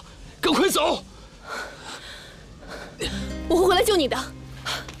开的。赶快走！我会回来救你的，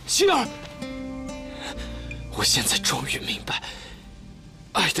心儿。我现在终于明白，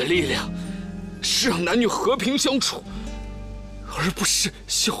爱的力量是让男女和平相处，而不是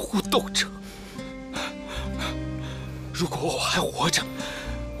相互斗争。如果我还活着，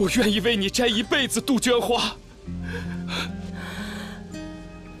我愿意为你摘一辈子杜鹃花。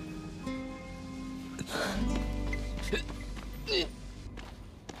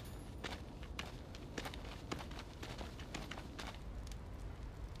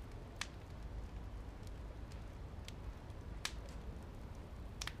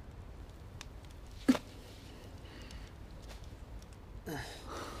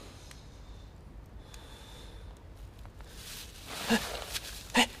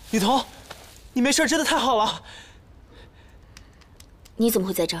雨桐，你没事真的太好了。你怎么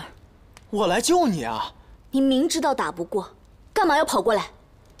会在这儿？我来救你啊！你明知道打不过，干嘛要跑过来？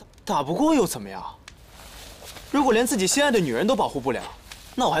打不过又怎么样？如果连自己心爱的女人都保护不了，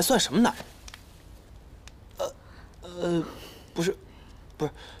那我还算什么男人？不是，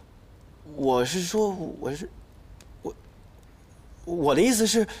我是说，我的意思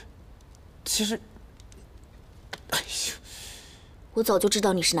是，其实，哎呦。我早就知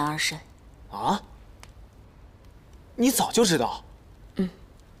道你是男儿身。啊？你早就知道？嗯。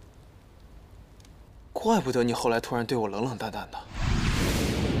怪不得你后来突然对我冷冷淡淡的。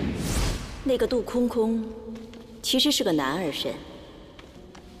那个杜空空，其实是个男儿身，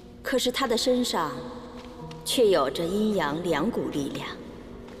可是他的身上却有着阴阳两股力量。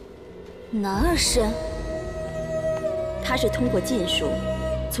男儿身？他是通过禁术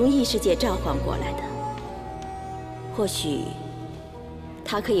从异世界召唤过来的，或许。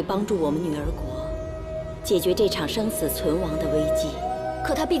他可以帮助我们女儿国解决这场生死存亡的危机，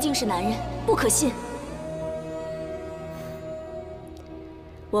可他毕竟是男人，不可信。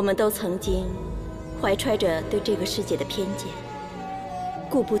我们都曾经怀揣着对这个世界的偏见，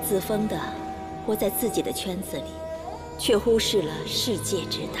固步自封地活在自己的圈子里，却忽视了世界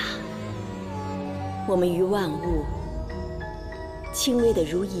之大。我们于万物轻微的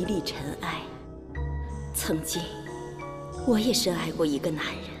如一粒尘埃。曾经。我也深爱过一个男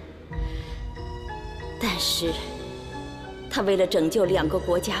人，但是，他为了拯救2个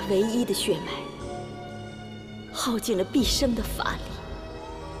国家唯一的血脉，耗尽了毕生的法力，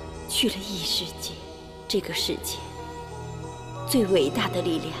去了异世界。这个世界最伟大的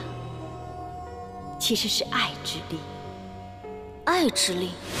力量，其实是爱之力。爱之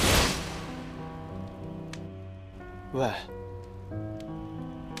力？喂。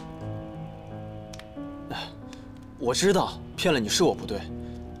我知道骗了你是我不对，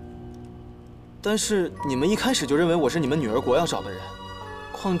但是你们一开始就认为我是你们女儿国要找的人，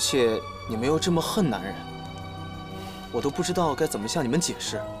况且你们又这么恨男人，我都不知道该怎么向你们解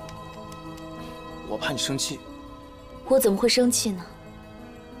释。我怕你生气。我怎么会生气呢？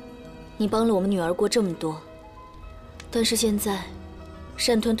你帮了我们女儿国这么多，但是现在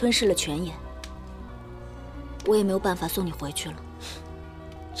单吞吞噬了泉眼，我也没有办法送你回去了。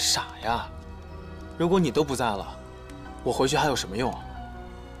傻呀！如果你都不在了，我回去还有什么用啊？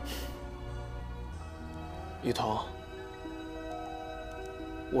雨桐，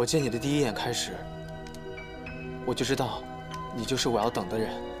我见你的第一眼开始，我就知道你就是我要等的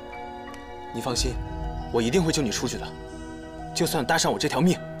人。你放心，我一定会救你出去的，就算搭上我这条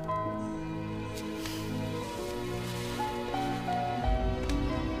命。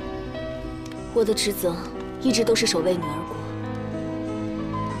我的职责一直都是守卫女儿国。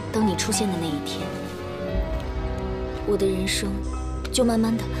当你出现的那一天，我的人生就慢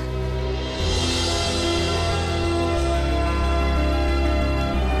慢的……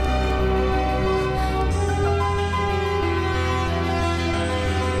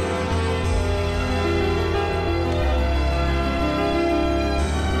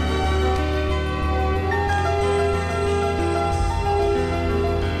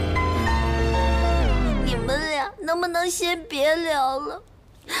你们俩能不能先别聊了？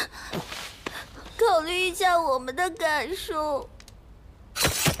考虑一下我们的感受。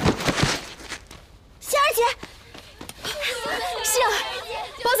仙儿姐，杏儿，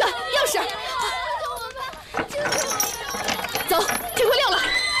包子，钥匙，走，天快亮了，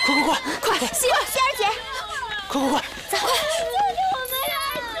快！仙儿姐，快！走！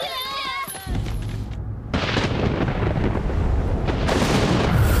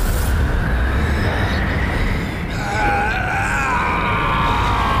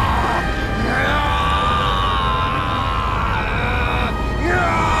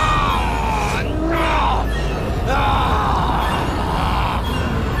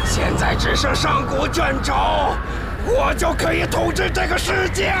只剩上古卷轴，我就可以统治这个世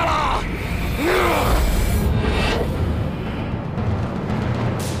界了。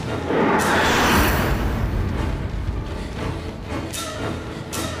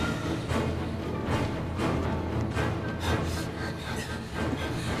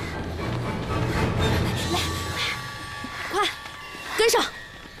快，跟上！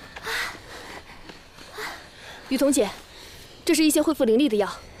雨桐姐，这是一些恢复灵力的药，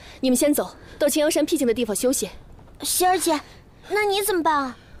你们先走，到青阳山僻静的地方休息。希儿姐，那你怎么办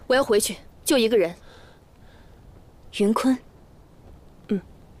啊？我要回去，就一个人。云坤，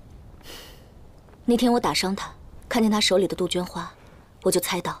那天我打伤他，看见他手里的杜鹃花，我就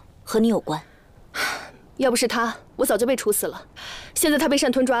猜到和你有关。要不是他，我早就被处死了。现在他被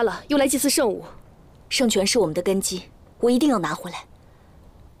单吞抓了，用来祭祀圣物。圣泉是我们的根基，我一定要拿回来。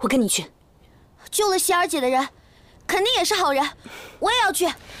我跟你去。救了希儿姐的人，肯定也是好人，我也要去。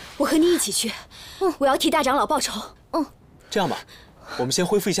我和你一起去。我要替大长老报仇。这样吧，我们先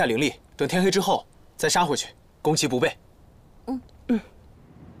恢复一下灵力，等天黑之后再杀回去，攻其不备。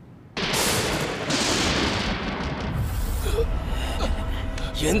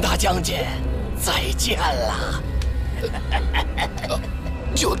云大将军，再见了。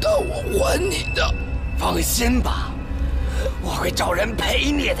就当我还你的。放心吧，我会找人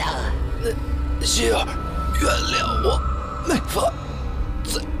陪你的。希儿，原谅我，没法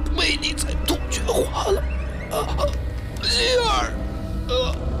再为你再杜鹃花了。希儿，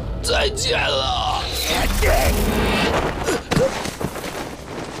再见了。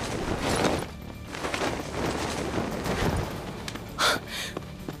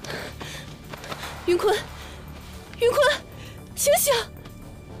云坤，云坤，醒醒！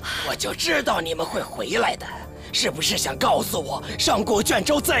我就知道你们会回来的，是不是想告诉我上古卷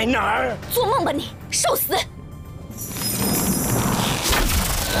轴在哪儿？做梦吧你，受死！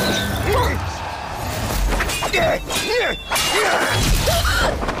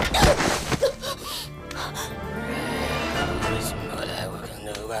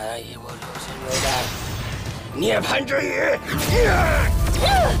涅槃之雨！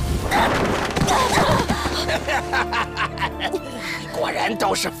果然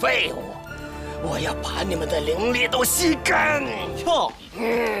都是废物！我要把你们的灵力都吸干！哟，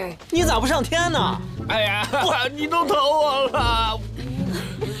你咋不上天呢？哎呀，你都疼我了！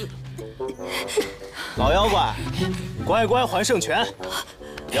老妖怪，乖乖还圣泉，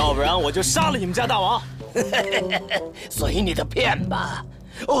要不然我就杀了你们家大王！随你的便吧。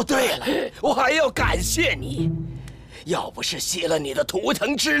哦，对了，我还要感谢你，要不是吸了你的图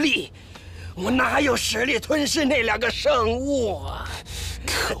腾之力，我哪有实力吞噬那2个圣物啊！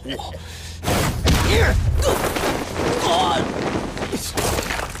可恶！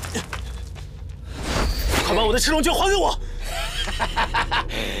快把我的赤龙卷还给我！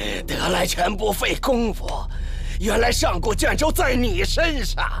得来全不费功夫，原来上古卷轴在你身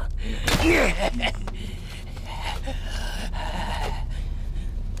上。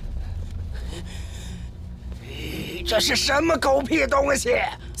这是什么狗屁东西？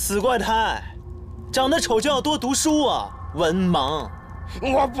死怪胎，长得丑就要多读书啊，文盲！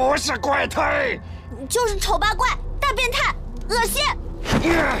我不是怪胎，你就是丑八怪、大变态、恶心！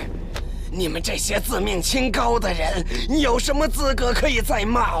你们这些自命清高的人，有什么资格可以再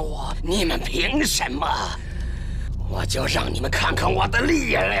骂我？你们凭什么？我就让你们看看我的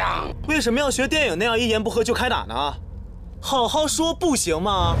力量！为什么要学电影那样一言不合就开打呢？好好说不行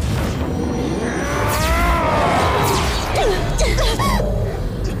吗？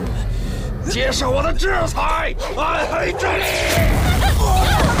接受我的制裁，暗黑之力！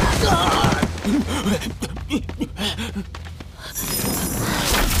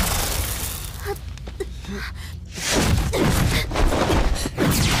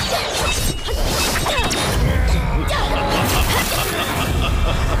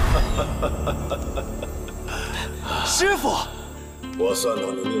师傅，我算到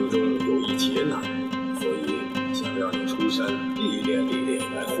你命中有一劫难，所以想让你出山历练历练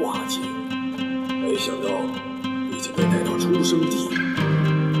来化解。没想到已经被带到出生地。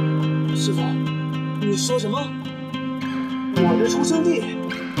师傅，你说什么？我的出生地？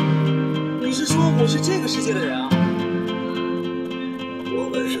你是说我是这个世界的人啊？我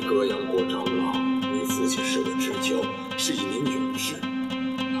们是戈阳国长老，你父亲是我至交，是一名勇士。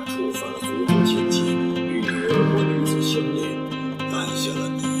他触犯了祖宗禁忌，与女儿国女子相恋，拦下了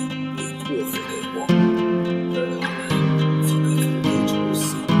你，并托付给我，而他们则被祖宗处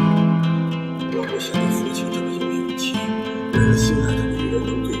死。我不像你父亲这么有勇气，为了心爱的女人能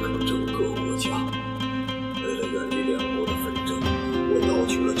对抗整个国家。为了远离2国的纷争，我要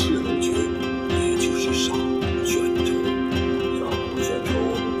求了赤龙诀，也就是上古卷轴。上古卷轴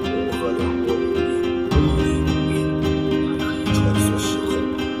融合2国灵力，威力无边。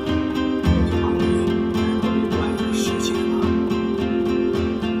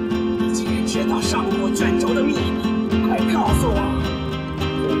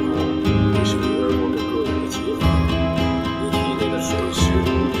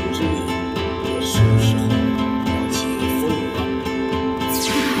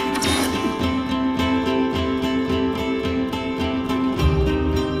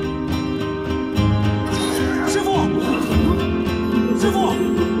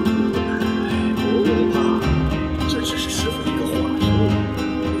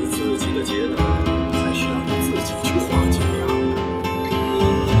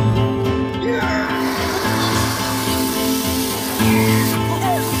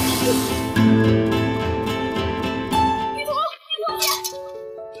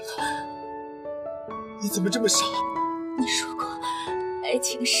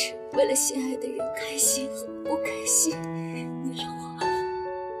是为了心爱的人开心和不开心。你让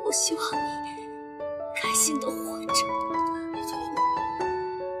我希望你开心的活着。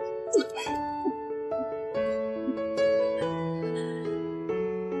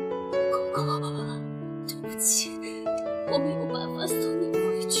公公，对不起，我没有办法送你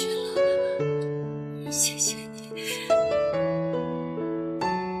回去了。谢谢你。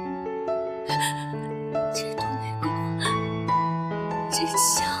这朵玫瑰花真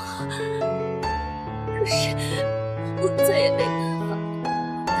香啊！可是我再也没办法闻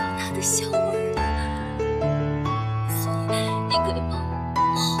到它的香味儿了，所以你可以帮我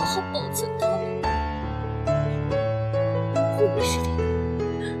好好保存它吗？会没事的，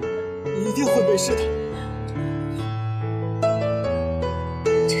一定会没事的。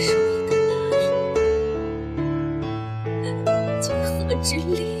这是我的爱，几何之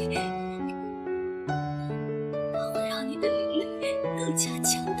力，它会让你的灵力更加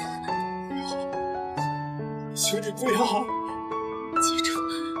强大。求你不要！记住，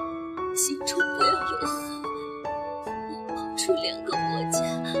心中不要有恨，要保住两个国家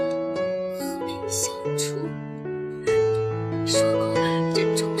和平相处。说过这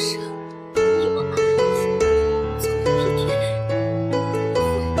众生有爱，总有一天你会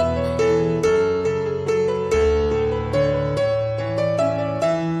明白。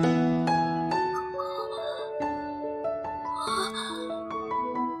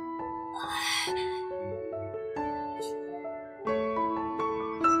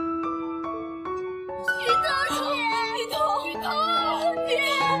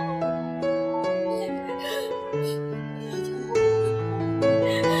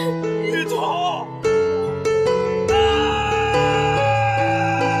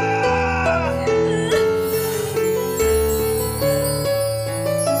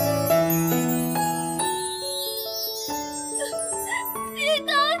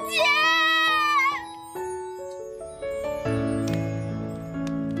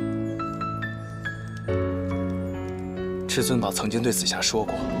至尊宝曾经对紫霞说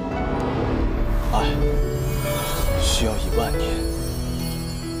过，爱需要10000年，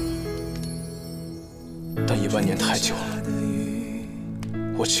但10000年太久了，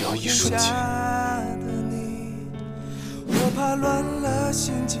我只要一瞬间。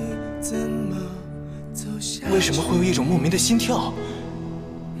为什么会有一种莫名的心跳？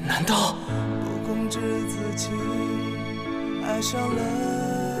难道？爱上了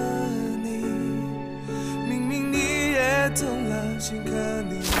你，明明你也动了心，可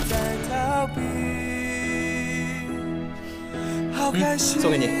你在逃避。好开心，送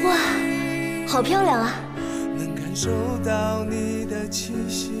给你。哇，好漂亮啊！能感受到你的气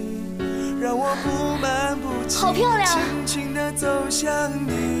息，让我不漫不经好漂亮啊！轻轻地走向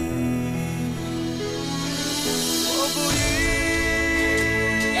你。我不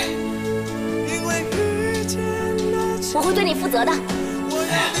因为遇见了你，我会对你负责的。哎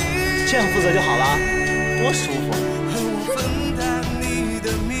呀，这样负责就好了，多舒服。和我分担你的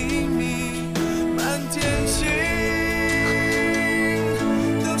秘密，满天星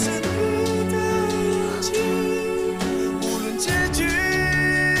都是你的眼睛，无论结局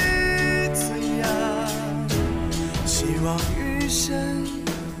怎样，希望余生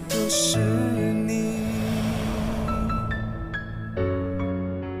都是你。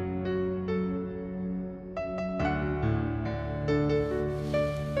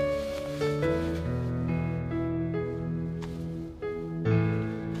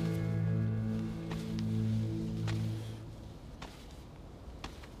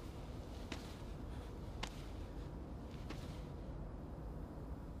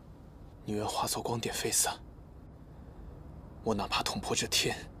你愿化作光点飞散，我哪怕捅破这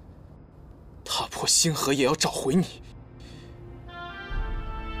天，踏破星河，也要找回你。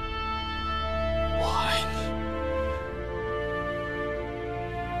我爱你。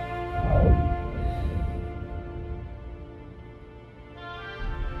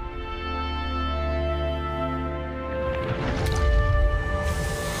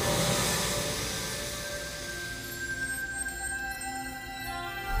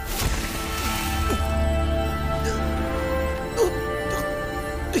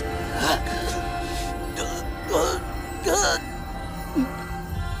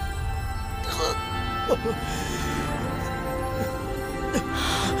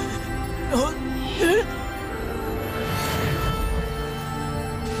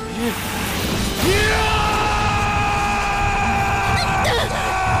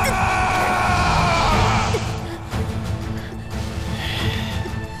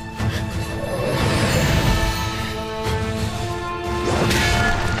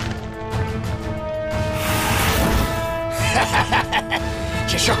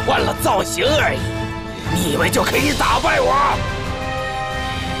这是换了造型而已。你以为就可以打败我？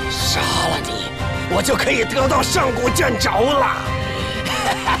杀了你，我就可以得到上古卷轴了。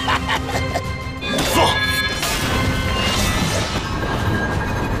放！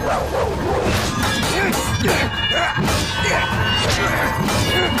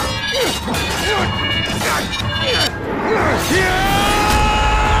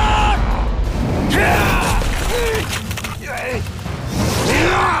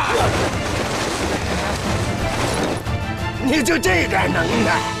你就这点能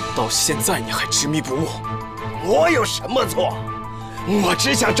耐，到现在你还执迷不悟。我有什么错？我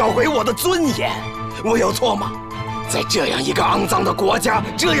只想找回我的尊严，我有错吗？在这样一个肮脏的国家，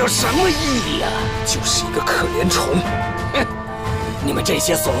这有什么意义啊？就是一个可怜虫。哼！你们这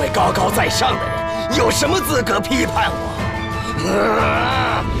些所谓高高在上的人，有什么资格批判我？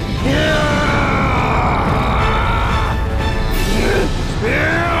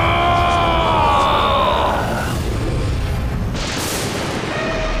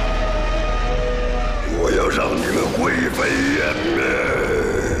我要让你们灰飞烟灭！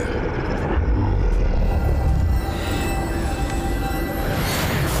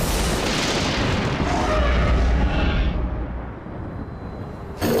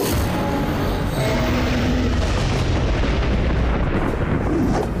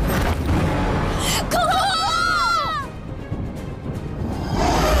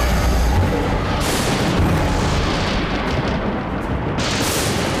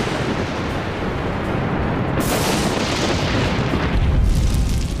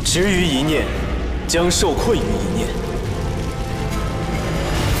执于一念，将受困于一念。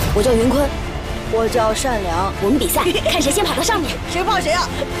我叫云坤，我叫善良。我们比赛，看谁先跑到上面，谁怕谁啊！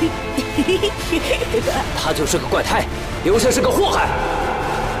他就是个怪胎，刘胜是个祸害。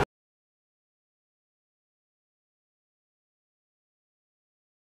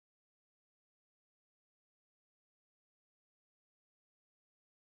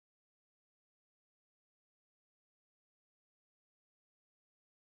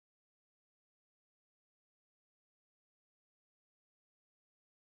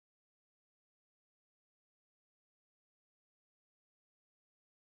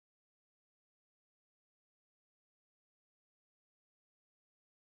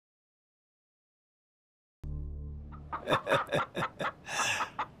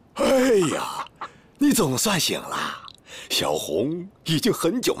哎呀，你总算醒了。小红已经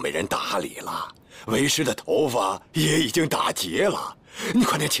很久没人打理了，为师的头发也已经打结了。你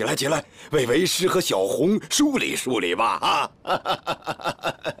快点起来，起来，为为师和小红梳理梳理吧！啊！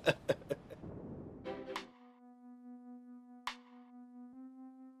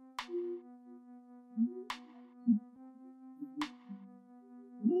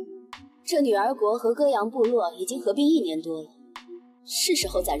这女儿国和戈阳部落已经合并1年多了，是时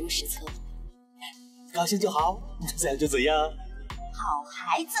候载入史册了。高兴就好，怎样就怎样。好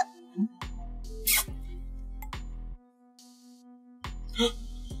孩子。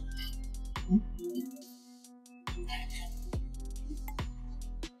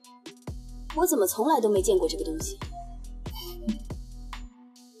我怎么从来都没见过这个东西？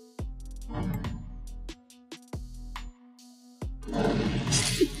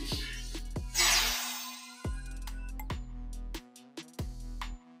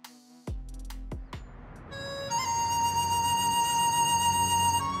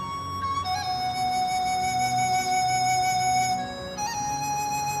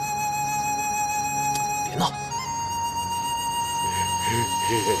别闹！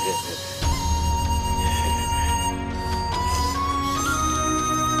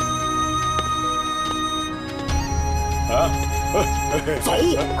啊！走，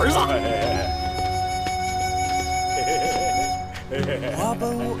儿子！花本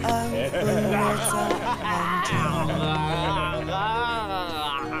无岸，混落在岸上。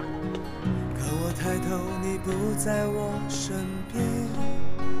可我抬头，你不在我身边。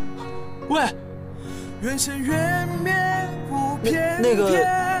喂，缘深缘灭无偏那个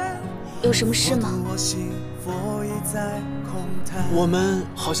有什么事吗？我们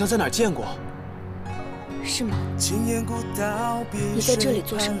好像在哪儿见过。是吗？你在这里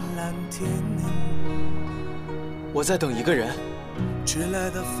做什么？我在等一个人。吹来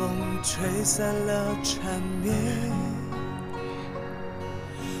的风吹散了缠绵，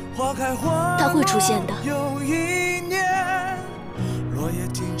花开花他会出现的。又一年，落叶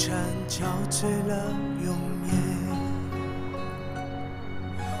金蝉交织了永眠，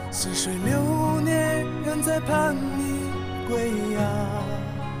似水流年，人在盼你归呀。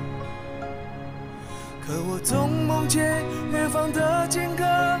可我总梦见远方的金戈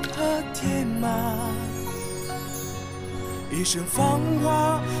和铁马，一身芳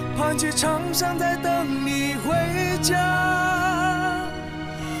华，盘踞长衫在等你回家。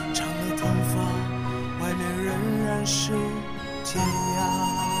长了头发，外面仍然是天涯。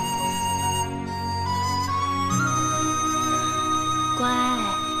乖，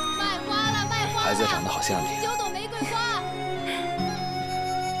卖花了，卖花了！孩子长得好像你。 9朵玫瑰花。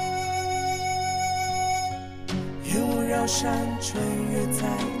烟雾绕山，春月在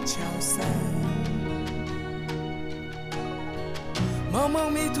敲伞。茫茫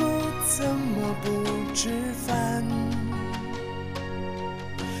迷途，怎么不知返？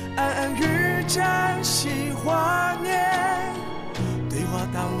暗暗欲展惜华年，对话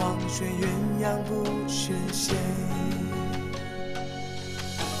淡忘轩鸳鸯不实现。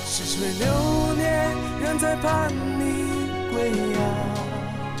逝水流年，仍在盼你归呀。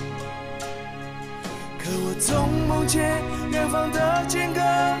可我总梦见远方的金戈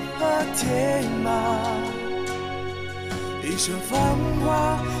和铁马。 一身芳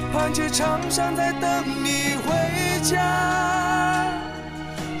华，盘踞长衫在等你回家。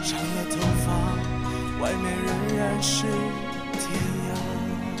长了头发，外面仍然是天涯。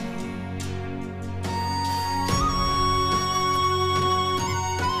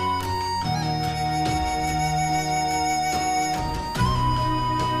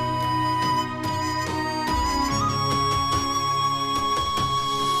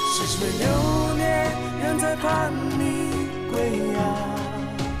逝水流年，仍在盼你。 归呀，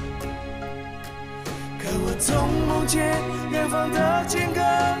可我总梦见远方的金戈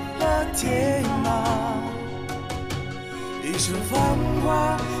和铁马。一身芳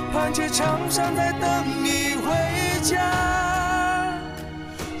华，盘踞长衫在等你回家。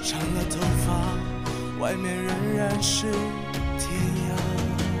长了头发，外面仍然是天涯。